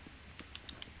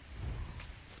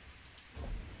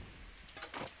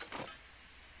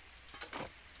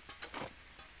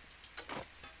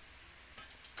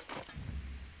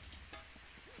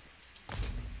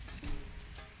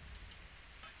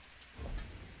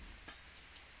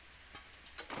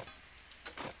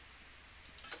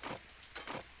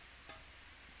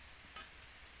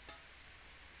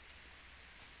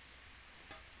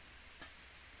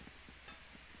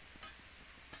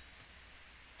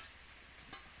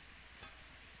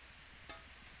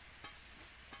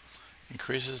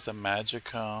 Increases the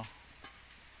magical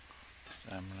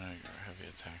stamina or heavy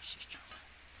attacks.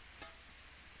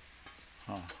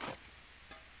 Huh.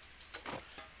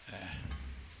 Yeah.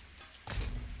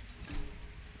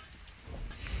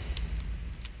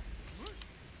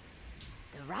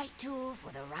 The right tool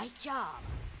for the right job.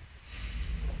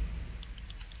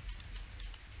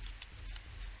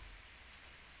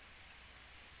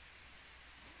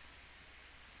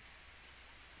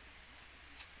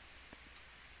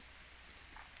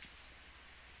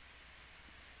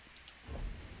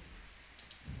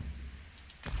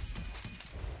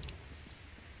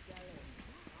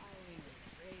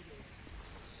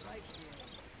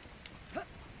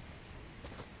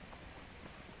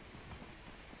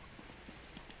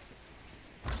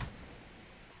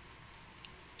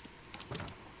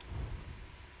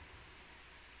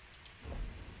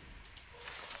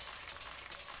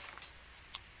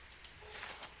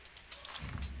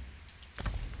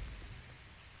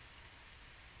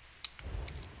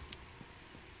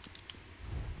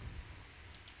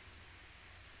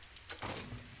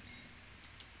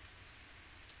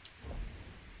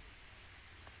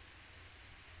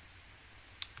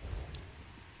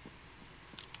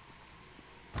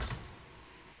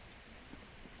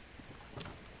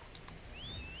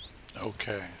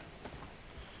 Okay.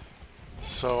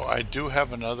 So I do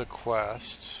have another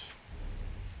quest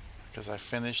because I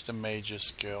finished the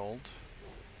Mage's Guild,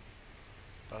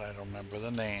 but I don't remember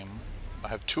the name. I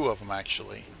have two of them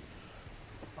actually.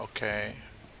 Okay.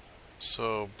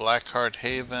 So Blackheart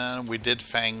Haven, we did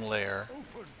Fang Lair.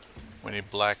 We need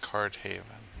Blackheart Haven.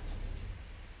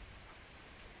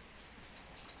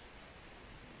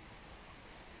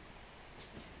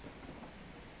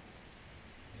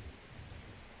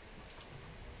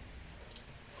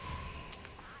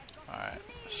 Alright,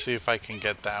 let's see if I can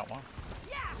get that one.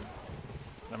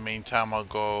 In the meantime, I'll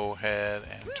go ahead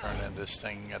and turn in this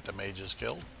thing at the Mage's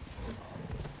Guild.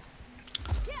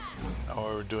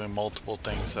 Or we're doing multiple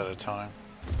things at a time.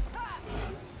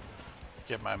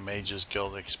 Get my Mage's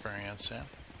Guild experience in.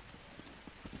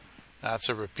 That's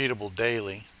a repeatable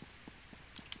daily.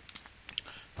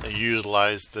 They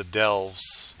utilize the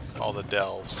delves, all the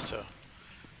delves,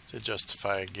 to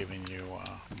justify giving you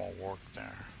more work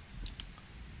there.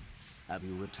 Have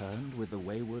you returned with the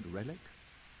wayward relic?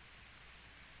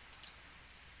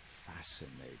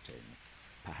 Fascinating.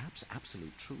 Perhaps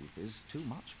absolute truth is too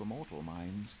much for mortal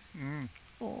minds.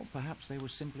 Or perhaps they were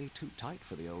simply too tight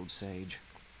for the old sage.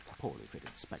 Poorly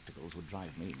fitted spectacles would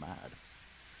drive me mad.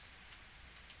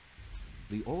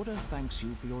 The Order thanks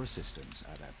you for your assistance,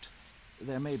 Adept.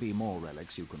 There may be more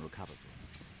relics you can recover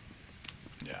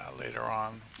from. Yeah, later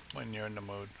on, when you're in the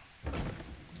mood.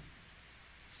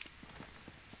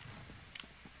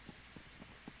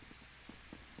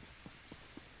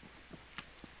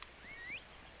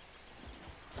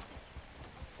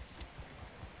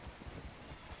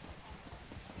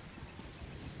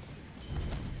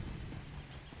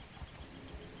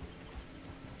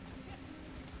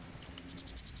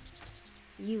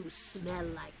 You smell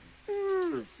like...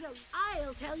 so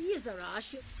I'll tell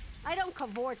Yizarash. I don't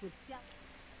cavort with...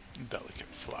 Delicate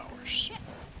flowers.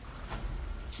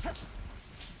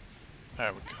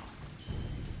 There we go.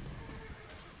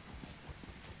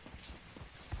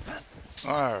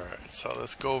 Alright, so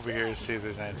let's go over here and see if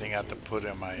there's anything I have to put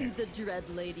in my The Dread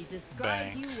Lady described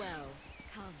bank. you well.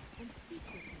 Come and speak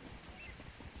with me.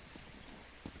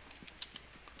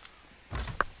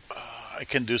 I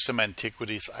can do some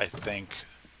antiquities, I think.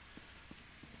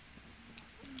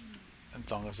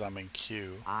 As long as I'm in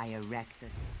queue. I erect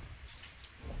this.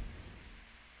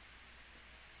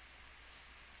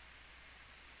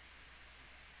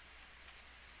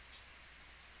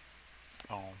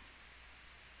 Oh.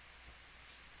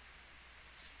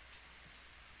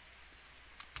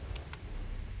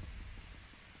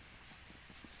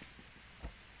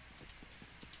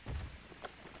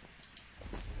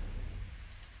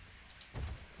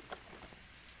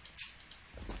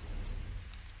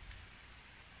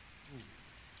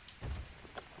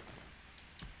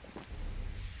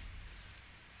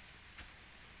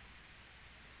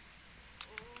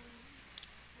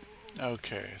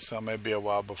 Okay, so it may be a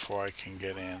while before I can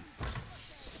get in.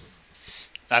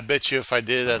 I bet you if I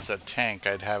did it as a tank,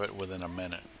 I'd have it within a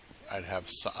minute. I'd have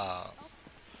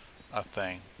a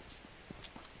thing.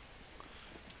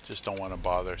 Just don't want to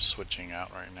bother switching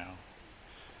out right now.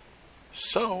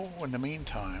 So, in the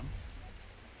meantime,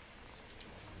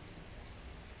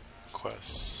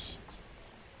 quests.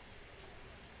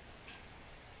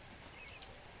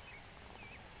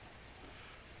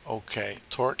 Okay,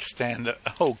 torque stand.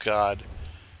 Oh God,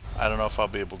 I don't know if I'll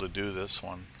be able to do this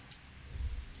one.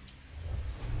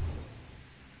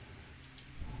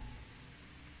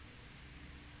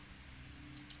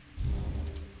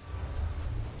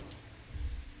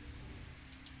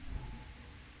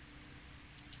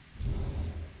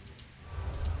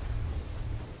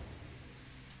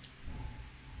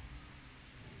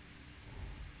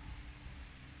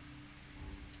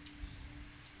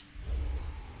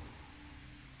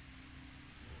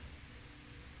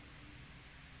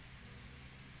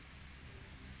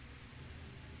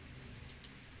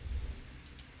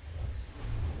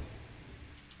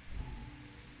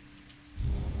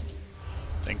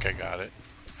 I think I got it.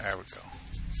 There we go.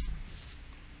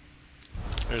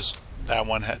 There's that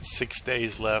one had 6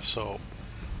 days left, so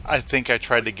I think I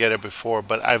tried to get it before,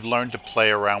 but I've learned to play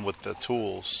around with the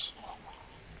tools.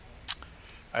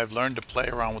 I've learned to play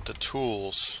around with the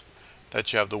tools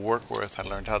that you have to work with. I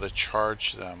learned how to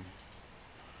charge them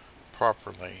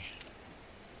properly.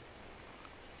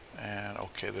 And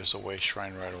okay, there's a way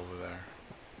shrine right over there.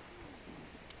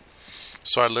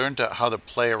 So I learned how to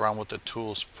play around with the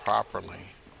tools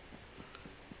properly.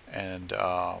 And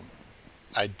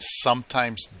I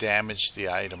sometimes damage the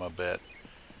item a bit,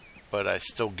 but I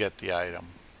still get the item.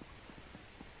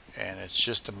 And it's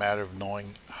just a matter of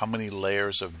knowing how many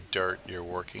layers of dirt you're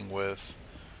working with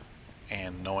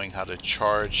and knowing how to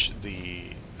charge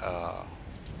the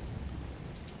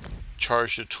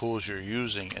tools you're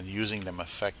using and using them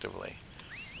effectively.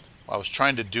 I was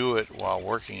trying to do it while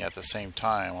working at the same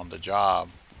time on the job,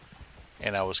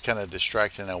 and I was kind of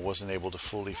distracted and I wasn't able to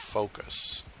fully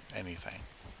focus anything.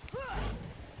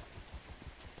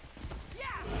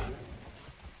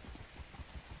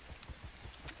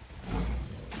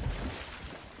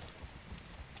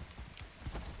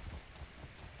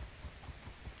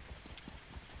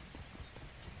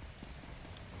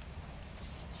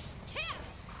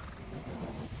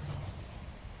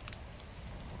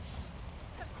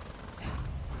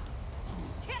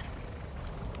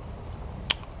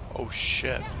 Oh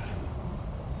shit.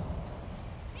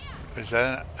 Is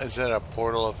that a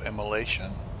portal of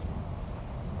immolation?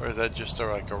 Or is that just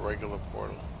like a regular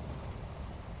portal?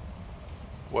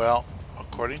 Well,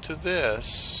 according to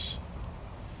this,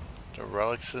 the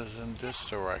relics is in this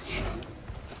direction.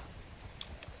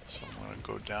 So I'm going to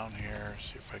go down here,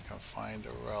 see if I can find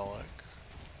a relic.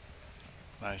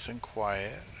 Nice and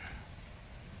quiet.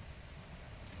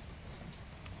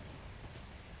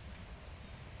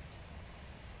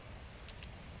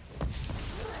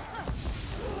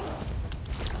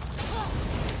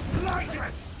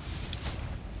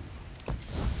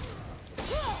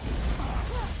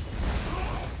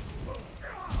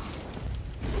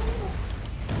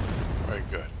 Very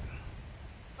good.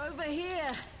 Over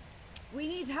here. We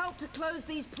need help to close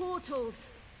these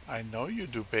portals. I know you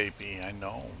do, baby. I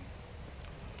know.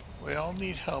 We all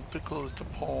need help to close the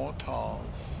portals.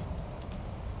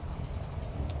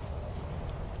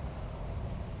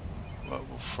 But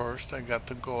first, I got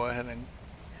to go ahead and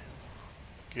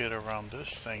get around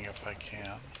this thing if I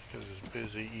can, because it's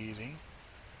busy eating.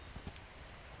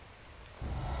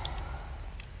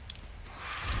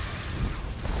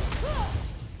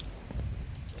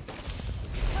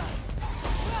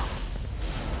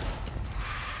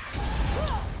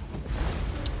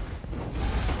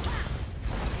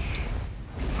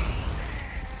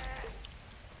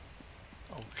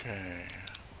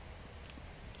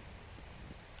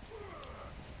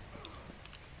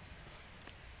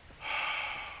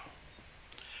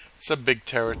 It's a big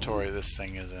territory this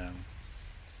thing is in.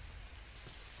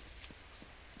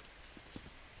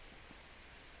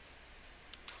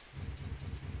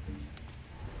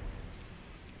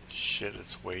 Shit,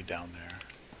 it's way down there.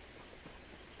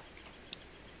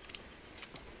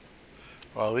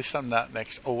 Well, at least I'm not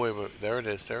next. Oh, wait. There it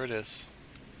is. There it is.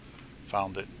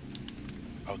 Found it.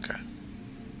 Okay.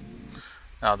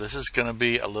 Now, this is going to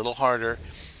be a little harder.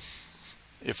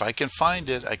 If I can find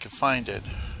it, I can find it.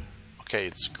 Okay,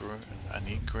 it's green. I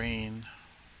need green.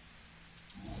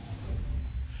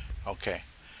 Okay.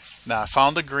 Now, I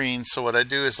found the green. So what I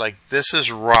do is like, this is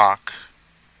rock.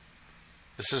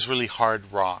 This is really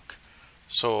hard rock.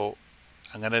 So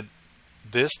I'm going to,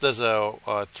 this does a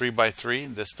 3x3,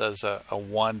 and this does a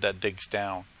 1 that digs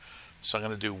down. So I'm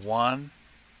going to do 1,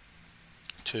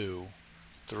 2,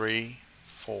 3,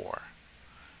 4.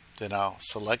 Then I'll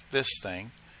select this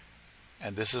thing,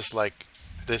 and this is like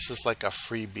a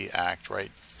freebie act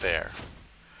right there.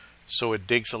 So it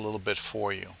digs a little bit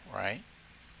for you, right?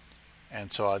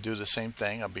 And so I'll do the same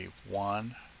thing. I'll be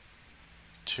 1,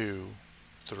 2,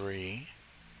 3,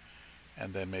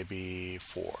 and then maybe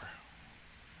 4.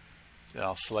 Then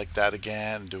I'll select that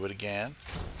again and do it again.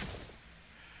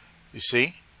 You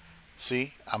see?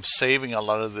 See? I'm saving a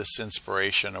lot of this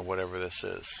inspiration or whatever this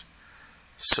is.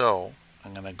 So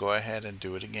I'm going to go ahead and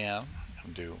do it again.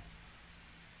 I'm going to do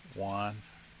 1,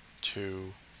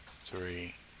 2,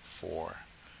 3, 4.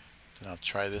 Then I'll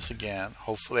try this again.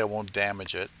 Hopefully I won't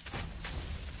damage it.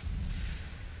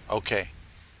 Okay.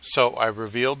 So I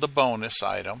revealed the bonus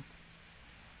item.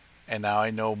 And now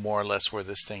I know more or less where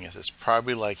this thing is. It's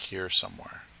probably like here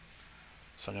somewhere.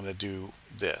 So I'm going to do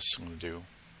this. I'm going to do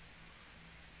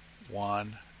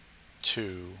 1,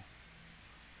 2,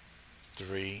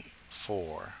 3,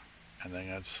 4. And then I'm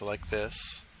going to select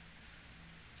this.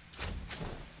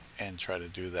 And try to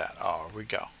do that. Oh, here we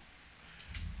go.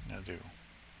 I'm going to do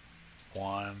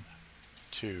 1,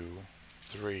 2,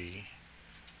 3,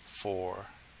 4.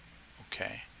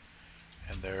 Okay.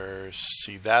 And there's,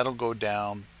 see, that'll go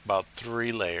down about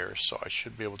 3 layers, so I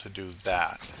should be able to do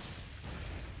that.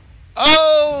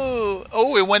 Oh,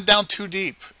 it went down too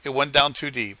deep. It went down too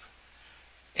deep.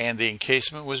 And the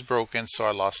encasement was broken, so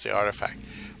I lost the artifact.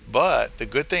 But the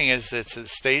good thing is it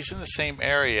stays in the same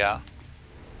area,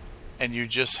 and you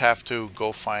just have to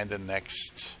go find the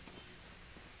next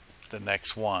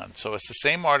one. So it's the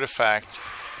same artifact.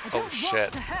 I don't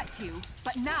want to hurt you,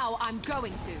 but now I'm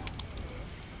going to.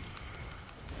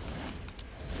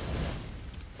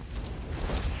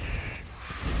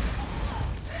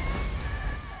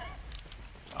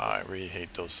 I really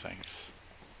hate those things.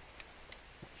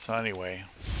 So anyway.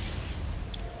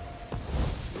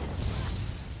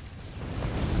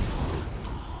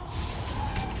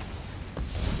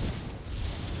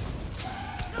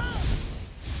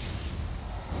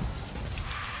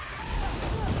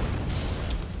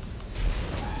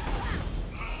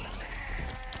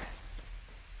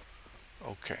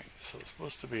 Okay, so it's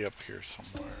supposed to be up here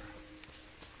somewhere.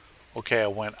 Okay, I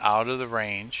went out of the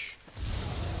range.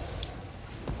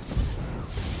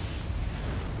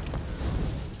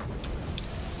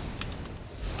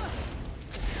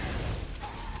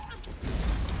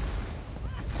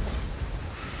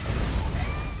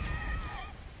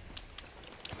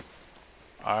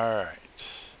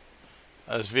 Alright.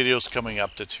 This video's coming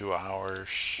up to 2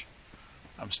 hours.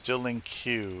 I'm still in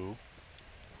queue.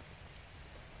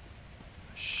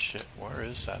 Shit, where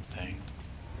is that thing?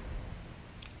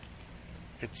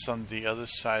 It's on the other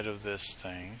side of this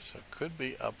thing, so it could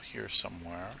be up here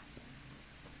somewhere.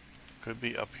 Could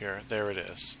be up here. There it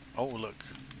is. Oh, look.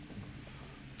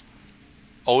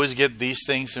 Always get these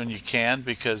things when you can,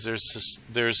 because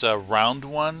there's a round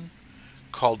one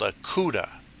called a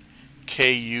Kuta.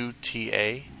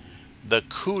 Kuta. The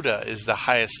Kuta is the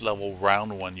highest level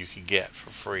round one you can get for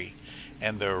free,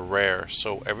 and they're rare.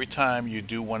 So every time you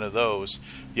do one of those,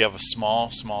 you have a small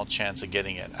chance of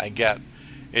getting it.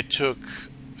 It took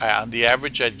on the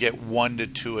average I'd get 1 to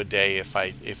 2 a day if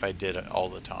I did it all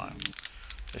the time.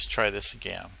 Let's try this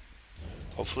again.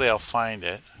 Hopefully I'll find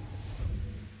it.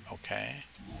 Okay.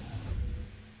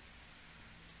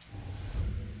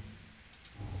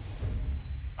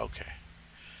 Okay.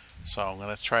 So I'm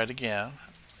going to try it again.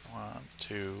 1,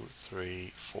 2,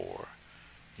 3, 4.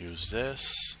 Use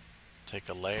this. Take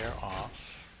a layer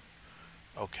off.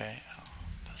 Okay.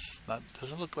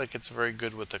 Doesn't look like it's very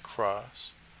good with the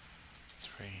cross.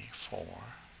 3, 4.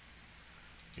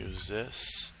 Use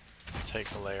this.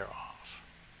 Take a layer off.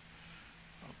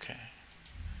 Okay.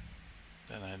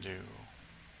 Then I do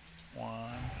 1,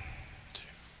 2,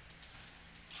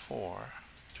 4.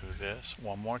 Do this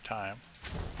one more time.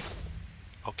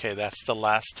 Okay, that's the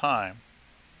last time.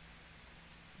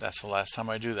 That's the last time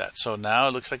I do that. So now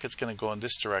it looks like it's going to go in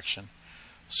this direction.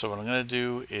 So what I'm going to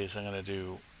do is I'm going to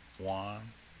do 1,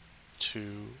 2,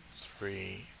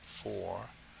 3, 4.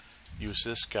 Use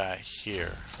this guy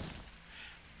here.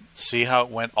 See how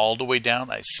it went all the way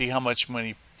down? I see how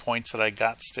many points that I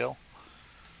got still.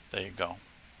 There you go.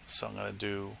 So I'm going to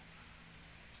do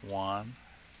 1,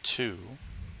 2,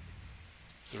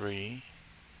 3,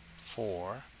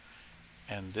 4.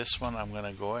 And this one I'm going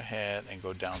to go ahead and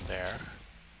go down there.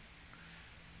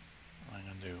 I'm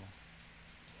going to do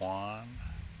 1,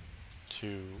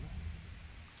 2,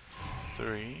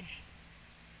 3,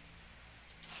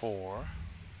 4.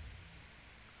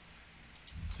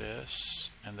 This,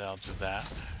 and then I'll do that.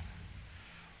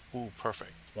 Ooh,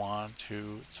 perfect. 1,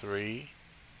 2, 3,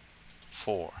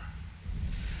 4.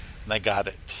 And I got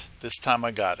it. This time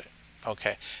I got it.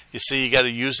 Okay. You see, you got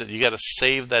to use it. You got to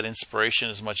save that inspiration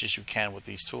as much as you can with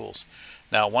these tools.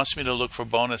 Now, it wants me to look for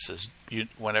bonuses.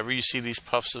 Whenever you see these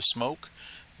puffs of smoke,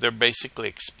 they're basically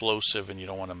explosive and you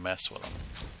don't want to mess with them.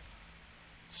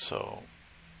 So,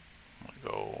 I'm going to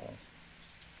go...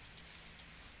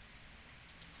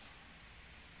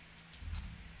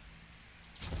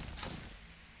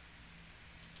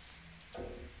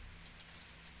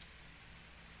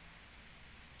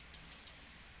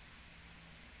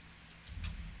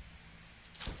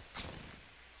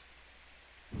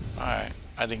 Alright,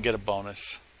 I didn't get a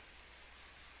bonus.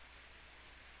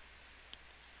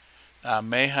 I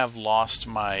may have lost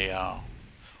my...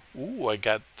 ooh, I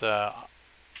got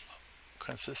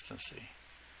consistency.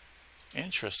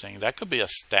 Interesting. That could be a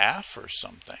staff or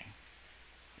something.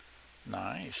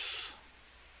 Nice.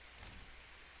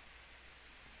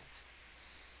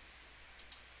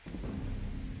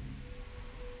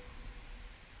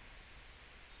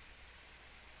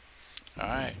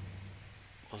 Alright,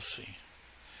 let's see.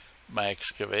 My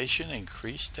excavation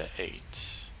increased to 8.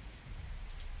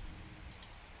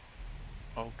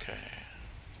 Okay.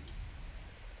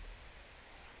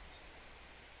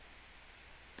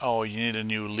 Oh, you need a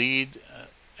new lead,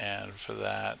 and for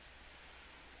that,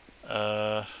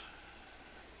 I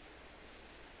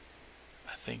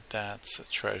think that's a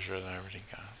treasure that I already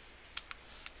got.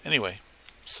 Anyway,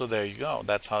 so there you go.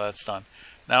 That's how that's done.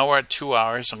 Now we're at 2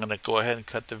 hours. I'm going to go ahead and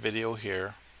cut the video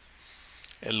here.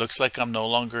 It looks like I'm no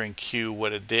longer in queue.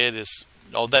 What it did is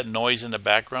all that noise in the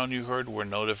background you heard were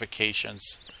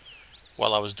notifications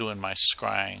while I was doing my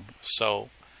scrying. So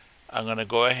I'm going to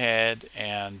go ahead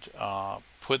and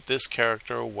put this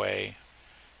character away,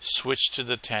 switch to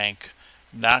the tank,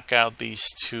 knock out these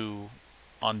two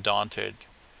Undaunted,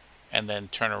 and then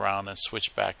turn around and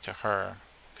switch back to her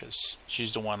because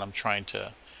she's the one I'm trying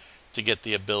to get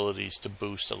the abilities to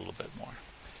boost a little bit more.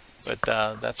 But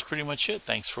that's pretty much it.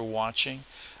 Thanks for watching.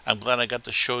 I'm glad I got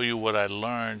to show you what I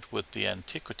learned with the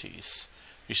antiquities.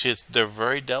 You see, they're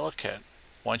very delicate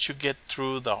once you get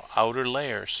through the outer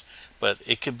layers, but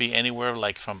it can be anywhere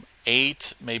like from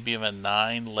 8, maybe even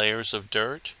 9 layers of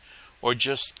dirt, or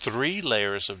just 3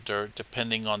 layers of dirt,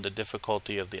 depending on the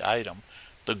difficulty of the item.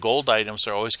 The gold items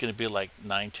are always going to be like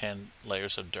 9, 10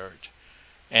 layers of dirt.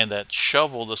 And that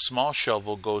shovel, the small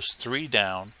shovel, goes 3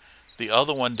 down. The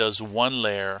other one does 1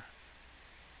 layer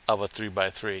of a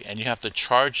 3x3, and you have to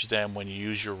charge them when you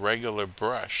use your regular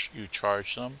brush. You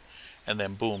charge them, and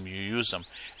then boom, you use them.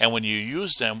 And when you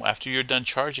use them, after you're done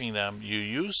charging them, you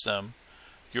use them,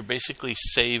 you're basically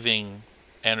saving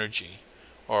energy,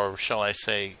 or shall I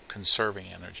say conserving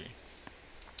energy.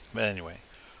 But anyway,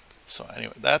 so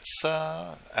anyway, that's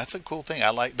a cool thing.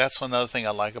 That's another thing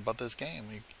I like about this game.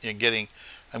 I'm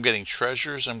getting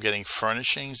treasures, I'm getting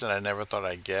furnishings that I never thought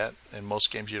I'd get. In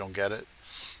most games you don't get it.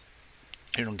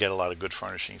 You don't get a lot of good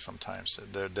furnishings sometimes.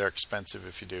 They're expensive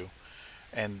if you do.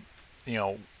 And you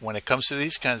know, when it comes to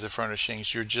these kinds of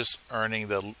furnishings, you're just earning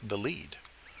the lead.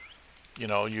 You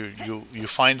know, you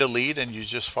find a lead and you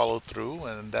just follow through,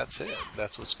 and that's it.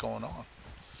 That's what's going on.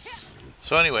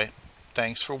 So anyway,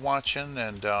 thanks for watching,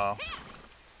 and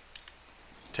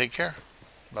take care.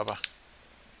 Bye-bye.